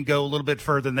this team go a little bit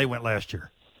further than they went last year?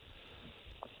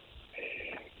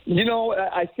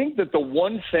 I think that the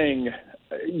one thing,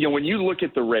 when you look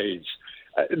at the Rays,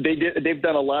 they've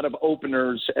done a lot of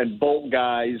openers and bulk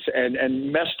guys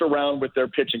and messed around with their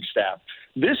pitching staff.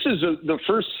 This is the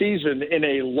first season in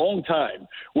a long time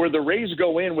where the Rays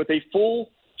go in with a full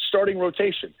starting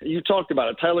rotation. You talked about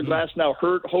it. Tyler Glass now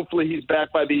hurt. Hopefully he's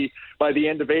back by the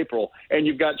end of April. And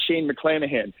you've got Shane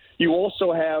McClanahan. You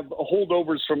also have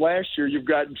holdovers from last year. You've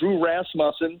got Drew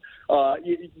Rasmussen,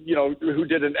 who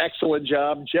did an excellent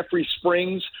job. Jeffrey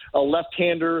Springs, a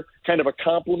left-hander, kind of a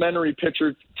complementary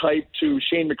pitcher type to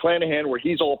Shane McClanahan, where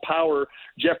he's all power.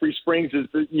 Jeffrey Springs is,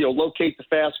 locate the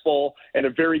fastball and a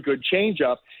very good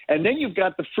changeup. And then you've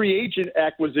got the free agent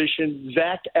acquisition,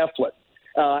 Zach Eflin.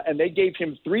 And they gave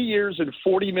him 3 years and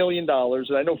 $40 million.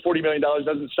 And I know $40 million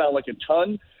doesn't sound like a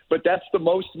ton, but that's the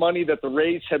most money that the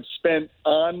Rays have spent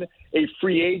on a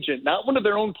free agent, not one of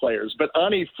their own players, but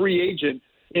on a free agent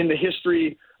in the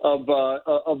history of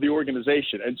the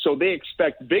organization. And so they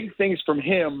expect big things from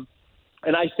him.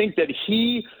 And I think that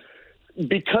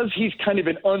because he's kind of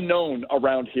an unknown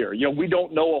around here, we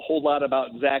don't know a whole lot about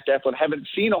Zach Eflin, haven't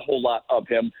seen a whole lot of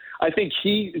him. I think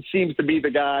he seems to be the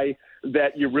guy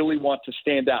that you really want to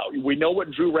stand out. We know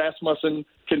what Drew Rasmussen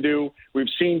can do. We've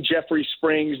seen Jeffrey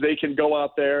Springs. They can go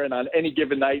out there and on any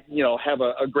given night, have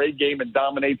a great game and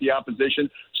dominate the opposition.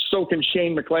 So can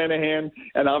Shane McClanahan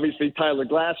and obviously Tyler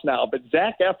Glass now. But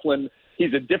Zach Eflin,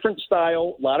 he's a different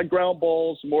style, a lot of ground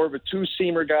balls, more of a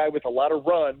two-seamer guy with a lot of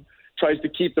run. tries to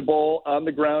keep the ball on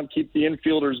the ground, keep the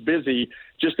infielders busy.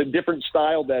 Just a different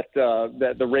style that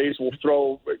the Rays will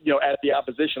throw, at the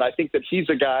opposition. I think that he's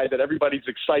a guy that everybody's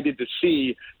excited to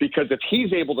see, because if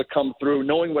he's able to come through,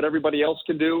 knowing what everybody else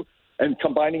can do, and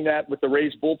combining that with the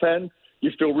Rays bullpen,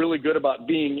 you feel really good about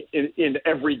being in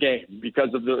every game because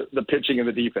of the pitching and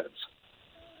the defense.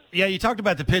 Yeah, you talked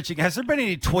about the pitching. Has there been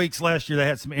any tweaks last year? They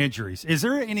had some injuries. Is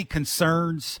there any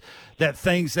concerns that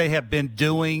things they have been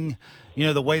doing,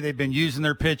 the way they've been using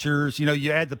their pitchers,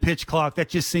 you add the pitch clock, that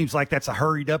just seems like that's a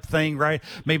hurried up thing, right?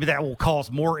 Maybe that will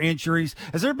cause more injuries.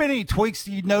 Has there been any tweaks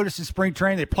that you noticed in spring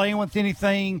training? They're playing with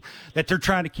anything that they're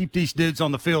trying to keep these dudes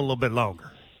on the field a little bit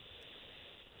longer?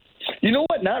 You know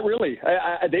what? Not really.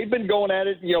 They've been going at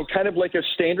it, kind of like a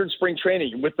standard spring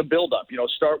training with the buildup.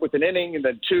 Start with an inning, and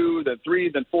then 2, then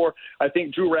 3, then 4. I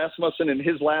think Drew Rasmussen in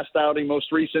his last outing,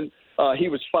 most recent, he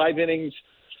was 5 innings,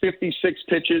 56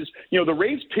 pitches. The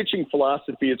Rays pitching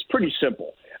philosophy, it's pretty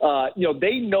simple.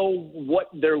 They know what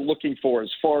they're looking for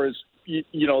as far as,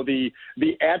 the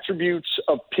attributes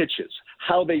of pitches,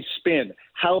 how they spin,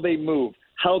 how they move,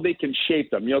 how they can shape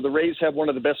them. The Rays have one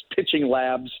of the best pitching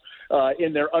labs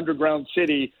in their underground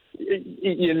city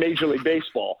in Major League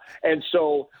Baseball. And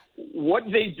so what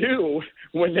they do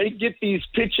when they get these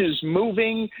pitches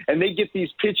moving and they get these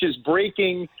pitches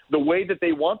breaking the way that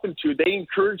they want them to, they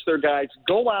encourage their guys,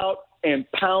 go out and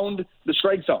pound the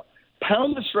strike zone.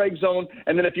 Pound the strike zone,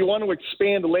 and then if you want to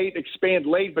expand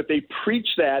late, but they preach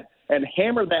that and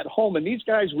hammer that home, and these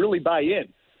guys really buy in.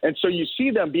 And so you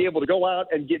see them be able to go out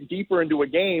and get deeper into a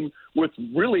game with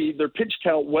really their pitch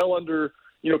count well under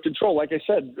control. Like I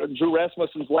said, Drew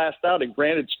Rasmussen's last outing,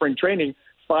 granted spring training,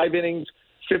 5 innings,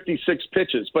 56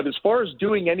 pitches. But as far as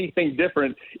doing anything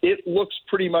different, it looks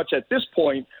pretty much at this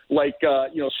point like,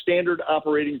 standard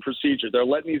operating procedure. They're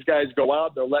letting these guys go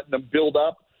out. They're letting them build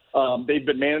up. They've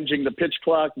been managing the pitch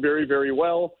clock very, very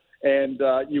well. And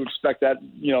you expect that,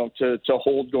 to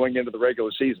hold going into the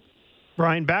regular season.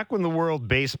 Brian, back when the World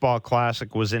Baseball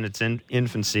Classic was in its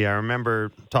infancy, I remember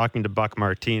talking to Buck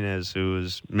Martinez, who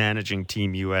was managing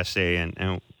Team USA,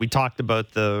 and we talked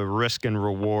about the risk and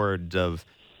reward of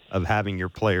having your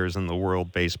players in the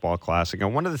World Baseball Classic.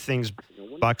 And one of the things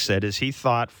Buck said is he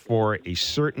thought for a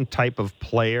certain type of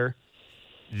player,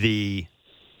 the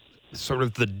sort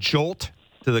of the jolt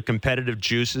to the competitive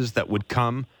juices that would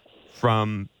come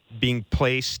from being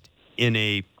placed in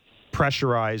a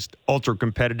pressurized,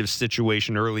 ultra-competitive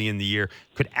situation early in the year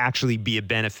could actually be a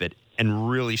benefit and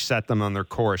really set them on their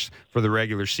course for the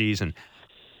regular season.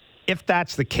 If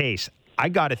that's the case, I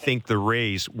got to think the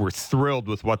Rays were thrilled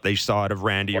with what they saw out of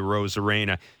Randy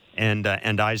Arozarena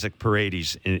and Isaac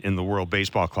Paredes in the World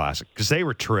Baseball Classic, because they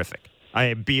were terrific.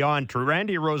 Randy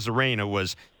Arozarena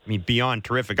was, beyond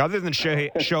terrific. Other than Shohei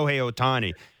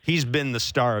Ohtani, he's been the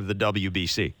star of the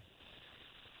WBC.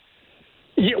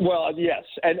 Yeah, well, yes.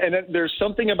 And there's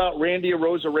something about Randy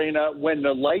Arozarena, when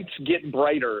the lights get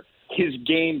brighter, his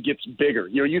game gets bigger.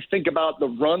 You think about the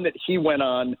run that he went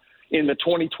on in the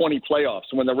 2020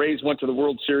 playoffs when the Rays went to the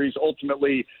World Series,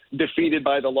 ultimately defeated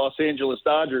by the Los Angeles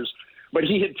Dodgers. But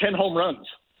he hit 10 home runs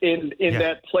in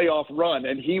that playoff run,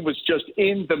 and he was just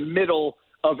in the middle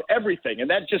of everything. And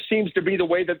that just seems to be the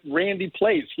way that Randy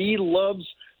plays. He loves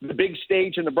the big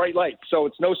stage and the bright lights. So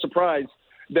it's no surprise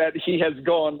that he has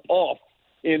gone off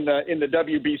in the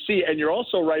WBC. And you're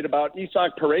also right about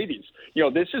Isaac Paredes.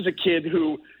 This is a kid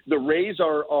who the Rays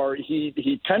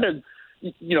he kind of,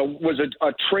 was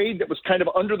a trade that was kind of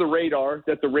under the radar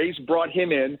that the Rays brought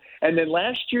him in. And then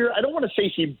last year, I don't want to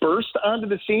say he burst onto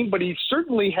the scene, but he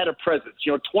certainly had a presence,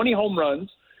 20 home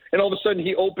runs. And all of a sudden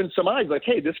he opened some eyes like,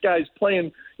 hey, this guy's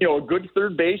playing, a good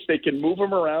third base. They can move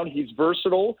him around. He's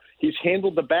versatile. He's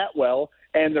handled the bat well.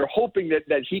 And they're hoping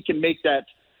that he can make that,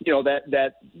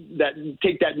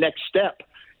 take that next step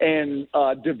and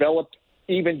develop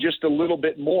even just a little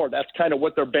bit more. That's kind of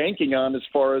what they're banking on as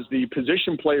far as the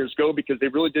position players go, because they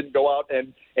really didn't go out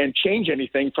and change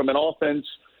anything from an offense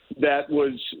that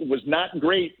was not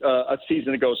great a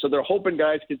season ago. So they're hoping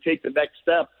guys can take the next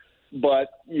step. But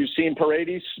you've seen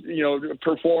Paredes,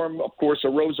 perform, of course,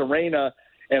 Arozarena.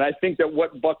 And I think that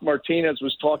what Buck Martinez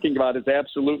was talking about is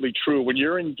absolutely true. When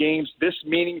you're in games this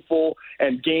meaningful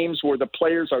and games where the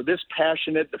players are this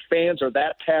passionate, the fans are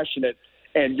that passionate,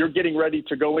 and you're getting ready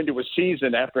to go into a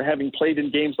season after having played in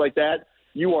games like that,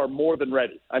 you are more than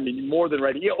ready. More than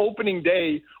ready. Opening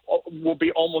day will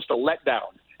be almost a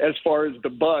letdown as far as the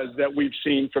buzz that we've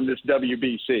seen from this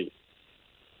WBC.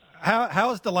 How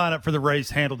has the lineup for the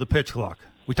Rays handled the pitch clock?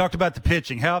 We talked about the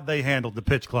pitching. How have they handled the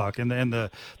pitch clock and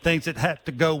the things that had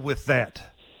to go with that?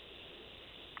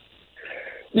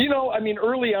 I mean,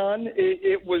 early on,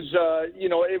 it was,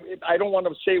 I don't want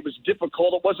to say it was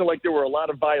difficult. It wasn't like there were a lot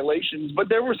of violations, but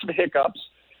there were some hiccups.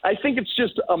 I think it's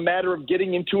just a matter of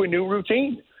getting into a new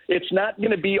routine. It's not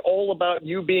going to be all about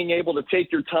you being able to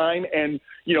take your time and,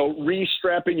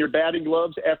 re-strapping your batting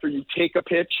gloves after you take a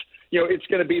pitch. It's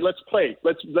going to be, let's play.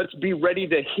 Let's be ready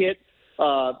to hit,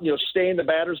 stay in the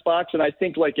batter's box. And I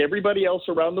think like everybody else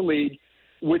around the league,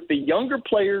 with the younger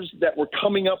players that were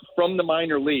coming up from the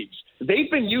minor leagues, they've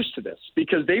been used to this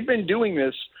because they've been doing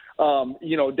this,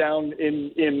 down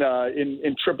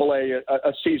in AAA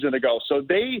a season ago. So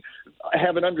they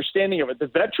have an understanding of it. The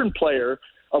veteran player,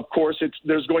 of course,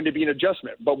 there's going to be an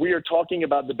adjustment. But we are talking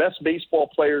about the best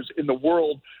baseball players in the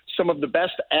world, some of the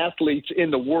best athletes in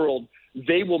the world.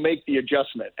 They will make the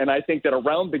adjustment. And I think that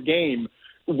around the game,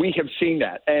 we have seen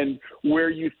that. And where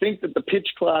you think that the pitch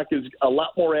clock is a lot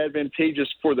more advantageous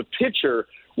for the pitcher,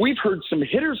 we've heard some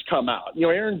hitters come out.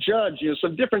 Aaron Judge,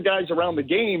 some different guys around the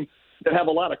game that have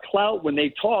a lot of clout when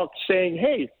they talk saying,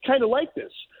 hey, kind of like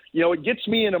this. It gets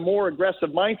me in a more aggressive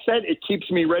mindset. It keeps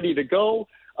me ready to go.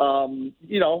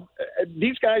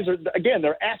 These guys are, again,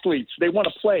 they're athletes. They want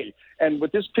to play. And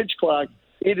with this pitch clock,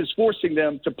 it is forcing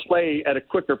them to play at a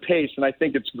quicker pace. And I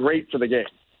think it's great for the game.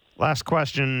 Last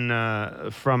question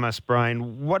from us,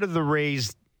 Brian. What do the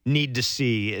Rays need to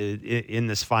see in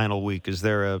this final week? Is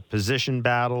there a position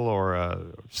battle or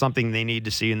something they need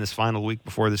to see in this final week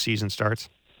before the season starts?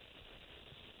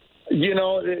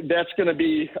 That's going to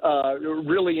be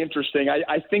really interesting.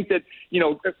 I think that,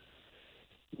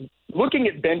 looking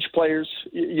at bench players,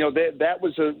 that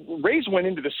was Rays went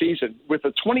into the season with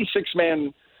a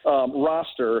 26-man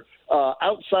roster.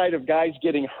 Outside of guys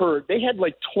getting hurt, they had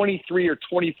like 23 or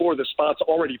 24 of the spots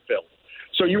already filled.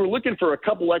 So you were looking for a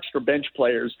couple extra bench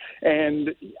players,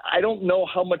 and I don't know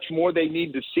how much more they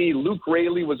need to see. Luke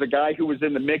Raley was a guy who was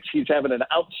in the mix. He's having an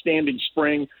outstanding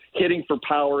spring, hitting for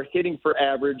power, hitting for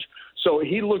average. So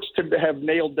he looks to have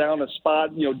nailed down a spot.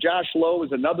 Josh Lowe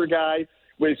is another guy.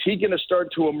 Is he going to start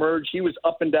to emerge? He was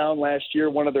up and down last year,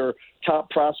 one of their top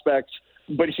prospects,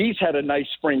 but he's had a nice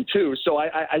spring too. So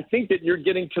I think that you're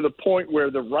getting to the point where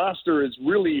the roster is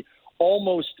really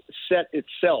almost set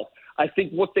itself. I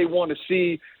think what they want to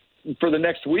see for the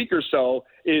next week or so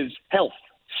is health.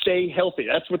 Stay healthy.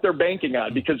 That's what they're banking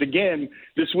on because, again,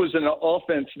 this was an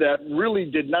offense that really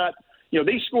did not –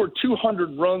 they scored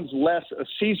 200 runs less a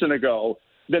season ago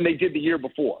than they did the year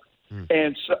before.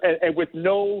 And with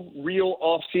no real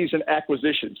off-season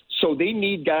acquisitions. So they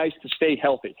need guys to stay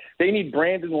healthy. They need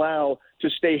Brandon Lau to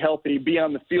stay healthy, be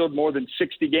on the field more than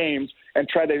 60 games, and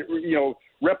try to,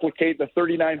 replicate the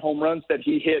 39 home runs that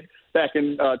he hit back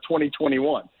in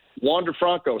 2021. Wander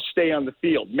Franco, stay on the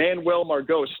field. Manuel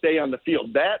Margot, stay on the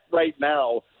field. That right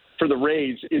now for the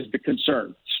Rays is the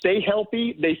concern. Stay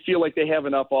healthy. They feel like they have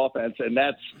enough offense, and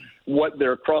that's what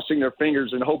they're crossing their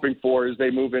fingers and hoping for as they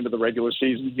move into the regular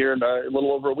season here in a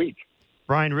little over a week.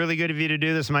 Brian, really good of you to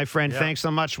do this, my friend. Yeah. Thanks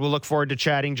so much. We'll look forward to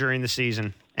chatting during the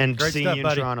season and Great seeing stuff, you in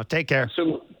buddy. Toronto. Take care.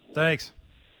 Absolutely. Thanks.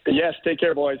 Yes, take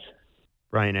care, boys.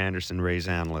 Brian Anderson, Rays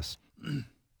analyst.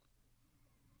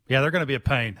 Yeah, they're going to be a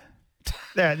pain.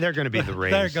 They're going to be the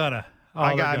Rays. They're gonna.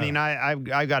 I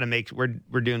got to make.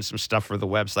 We're doing some stuff for the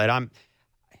website.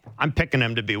 I'm picking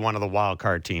them to be one of the wild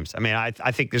card teams. I mean, I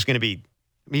think there's going to be.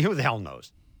 I mean, who the hell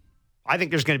knows? I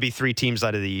think there's going to be 3 teams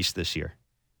out of the East this year.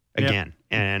 Again, yep.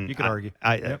 And you can argue.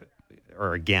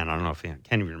 Or again, I don't know if I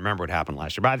can't even remember what happened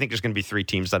last year, but I think there's going to be 3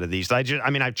 teams out of the East.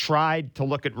 I've tried to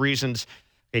look at reasons.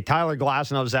 Okay, Tyler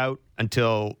Glasnow's out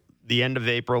until the end of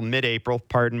April, mid-April,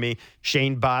 pardon me.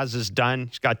 Shane Baz is done.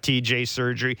 He's got TJ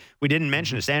surgery. We didn't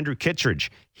mention this. Andrew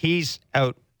Kittredge, he's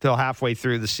out till halfway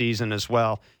through the season as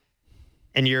well.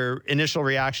 And your initial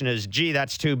reaction is, gee,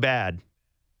 that's too bad.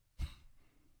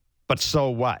 But so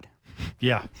what?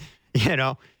 Yeah.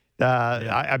 Because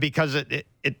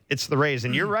it's the Rays.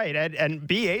 And you're right, Ed, and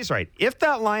BA's right. If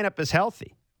that lineup is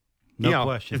healthy, no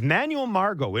question. If Manuel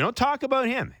Margot, we don't talk about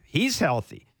him, he's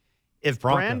healthy. If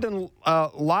Brandon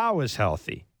Lau is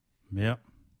healthy. Yep.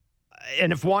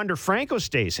 And if Wander Franco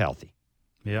stays healthy.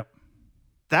 Yep.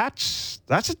 That's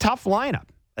a tough lineup.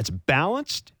 That's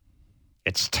balanced.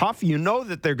 It's tough. You know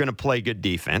that they're going to play good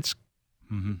defense.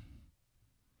 Mm-hmm.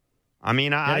 I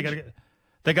mean,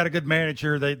 they got a good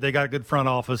manager. They got a good front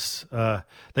office.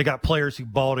 They got players who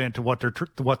bought into what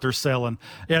they're selling.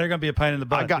 Yeah, they're going to be a pain in the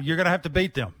butt. You're going to have to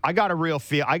beat them. I got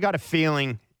a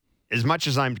feeling. As much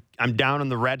as I'm down on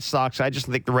the Red Sox, I just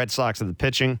think the Red Sox are the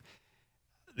pitching.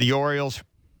 The Orioles,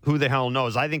 who the hell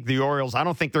knows? I think the Orioles, I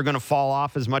don't think they're going to fall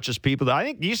off as much as people do. I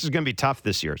think the East is going to be tough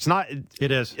this year. It's not.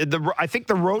 It is. I think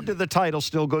the road to the title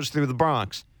still goes through the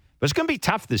Bronx. But it's going to be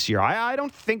tough this year. I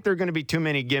don't think there are going to be too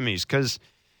many gimmies because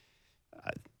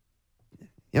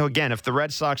again, if the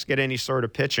Red Sox get any sort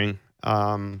of pitching,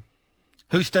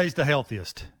 who stays the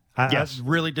healthiest? I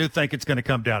really do think it's going to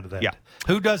come down to that. Yeah.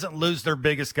 Who doesn't lose their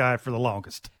biggest guy for the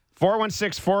longest?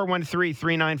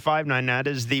 416-413-3959. That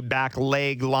is the back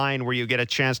leg line where you get a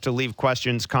chance to leave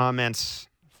questions, comments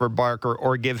for Barker,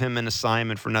 or give him an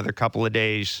assignment for another couple of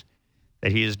days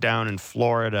that he is down in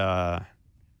Florida.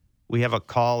 We have a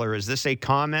caller. Is this a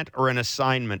comment or an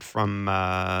assignment from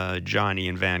Johnny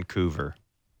in Vancouver?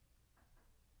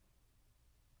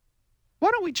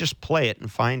 Why don't we just play it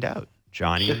and find out,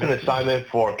 Johnny? Just an assignment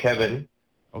for Kevin.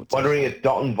 Wondering if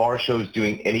Dalton Varsho is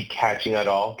doing any catching at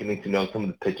all, getting to know some of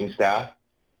the pitching staff.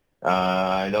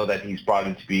 I know that he's brought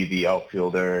in to be the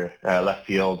outfielder, left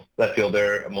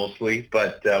fielder mostly,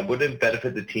 but would it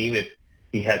benefit the team if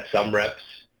he had some reps,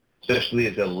 especially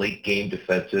as a late game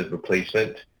defensive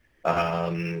replacement,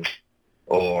 or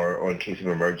in case of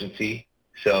emergency?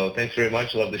 So thanks very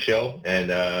much. Love the show, and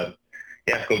go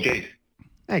Jays.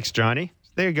 Thanks, Johnny.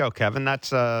 There you go, Kevin.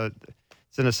 That's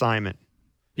it's an assignment.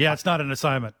 Yeah, it's not an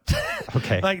assignment.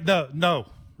 Okay. No.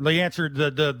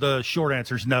 The short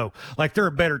answer is no. Like, they're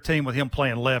a better team with him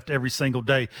playing left every single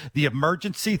day. The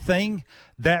emergency thing,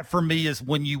 that for me is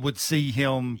when you would see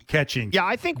him catching. Yeah,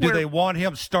 I think. Do they want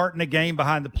him starting a game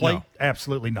behind the plate? No.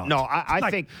 Absolutely not. No,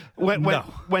 I think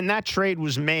when that trade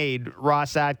was made,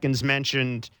 Ross Atkins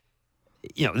mentioned,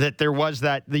 that there was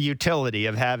the utility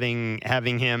of having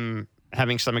him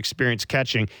having some experience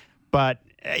catching, but.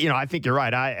 I think you're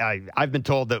right. I've been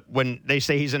told that when they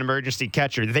say he's an emergency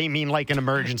catcher, they mean like an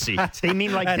emergency. They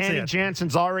mean like Danny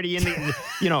Jansen's already in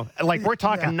the, like we're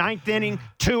talking ninth inning,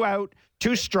 2 out,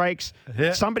 2 strikes.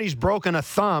 Yeah. Somebody's broken a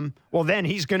thumb. Well, then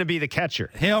he's going to be the catcher.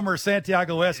 Him or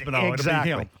Santiago Espinal.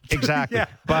 Exactly. It'll be him. Exactly. Yeah.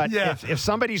 But if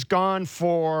somebody's gone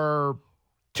for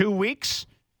 2 weeks,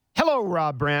 hello,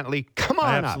 Rob Brantley. Come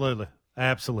on Absolutely. up.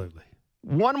 Absolutely.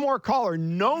 One more caller.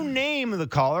 No name of the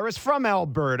caller is from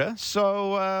Alberta.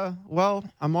 So,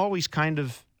 I'm always kind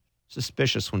of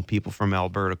suspicious when people from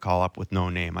Alberta call up with no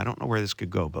name. I don't know where this could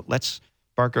go, but let's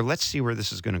see where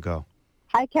this is going to go.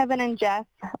 Hi, Kevin and Jeff.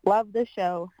 Love the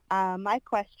show. My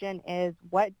question is,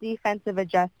 what defensive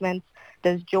adjustments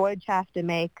does George have to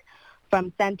make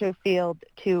from center field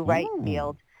to right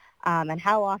field? And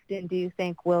how often do you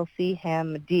think we'll see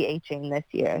him DHing this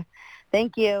year?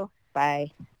 Thank you.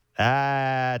 Bye.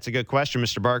 That's a good question,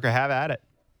 Mr. Barker. Have at it.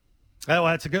 Oh,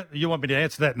 that's a good. You want me to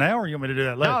answer that now, or you want me to do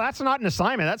that later? No, that's not an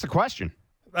assignment. That's a question.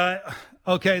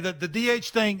 Okay, the DH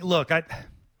thing. Look,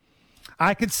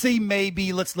 I could see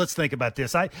maybe. Let's think about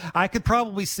this. I could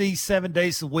probably see 7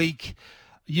 days a week.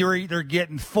 You're either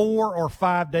getting 4 or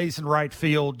 5 days in right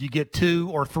field. You get 2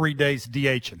 or 3 days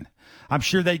DHing. I'm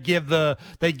sure they give the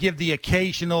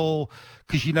occasional,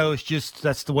 because it's just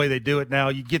that's the way they do it now.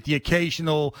 You get the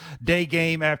occasional day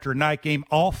game after a night game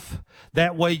off.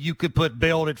 That way you could put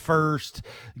Belt at first,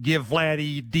 give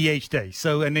Vladdy DH day.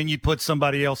 So and then you put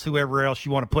somebody else, whoever else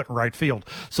you want to put in right field.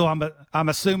 So I'm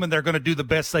assuming they're going to do the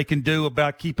best they can do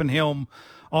about keeping him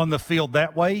on the field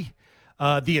that way.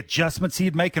 The adjustments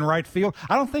he'd make in right field,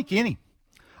 I don't think any.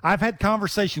 I've had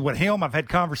conversations with him. I've had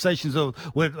conversations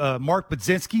with Mark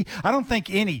Budzinski. I don't think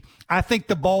any. I think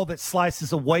the ball that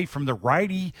slices away from the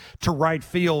righty to right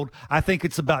field, I think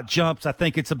it's about jumps. I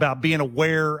think it's about being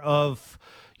aware of,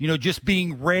 just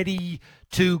being ready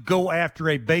to go after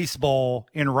a baseball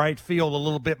in right field a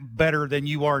little bit better than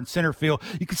you are in center field.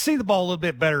 You can see the ball a little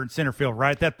bit better in center field,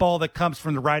 right? That ball that comes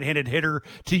from the right-handed hitter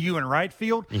to you in right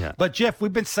field. Yeah. But, Jeff,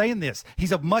 we've been saying this.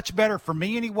 He's a much better, for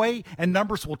me anyway, and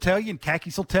numbers will tell you and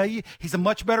khakis will tell you, he's a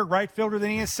much better right fielder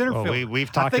than he is center fielder.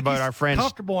 We've talked about our friend.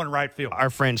 Comfortable in right field. Our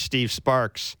friend Steve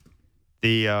Sparks,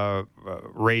 the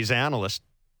Rays analyst,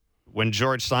 when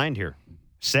George signed here,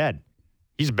 said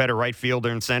he's a better right fielder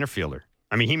than center fielder.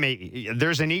 I mean,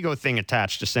 there's an ego thing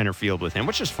attached to center field with him,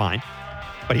 which is fine,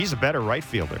 but he's a better right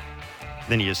fielder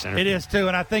than he is center field. It is, too,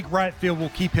 and I think right field will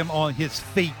keep him on his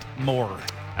feet more.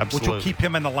 Absolutely. Which will keep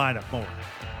him in the lineup more.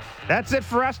 That's it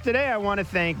for us today. I want to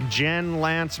thank Jen,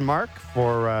 Lance, Mark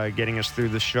for getting us through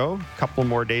the show. A couple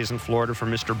more days in Florida for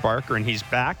Mr. Barker, and he's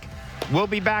back. We'll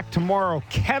be back tomorrow.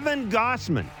 Kevin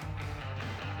Gausman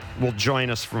will join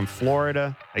us from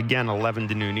Florida. Again, 11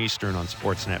 to noon Eastern on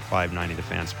Sportsnet 590, The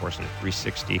Fan, Sportsnet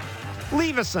 360.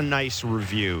 Leave us a nice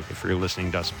review if you're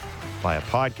listening to us via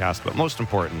podcast. But most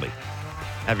importantly,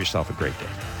 have yourself a great day.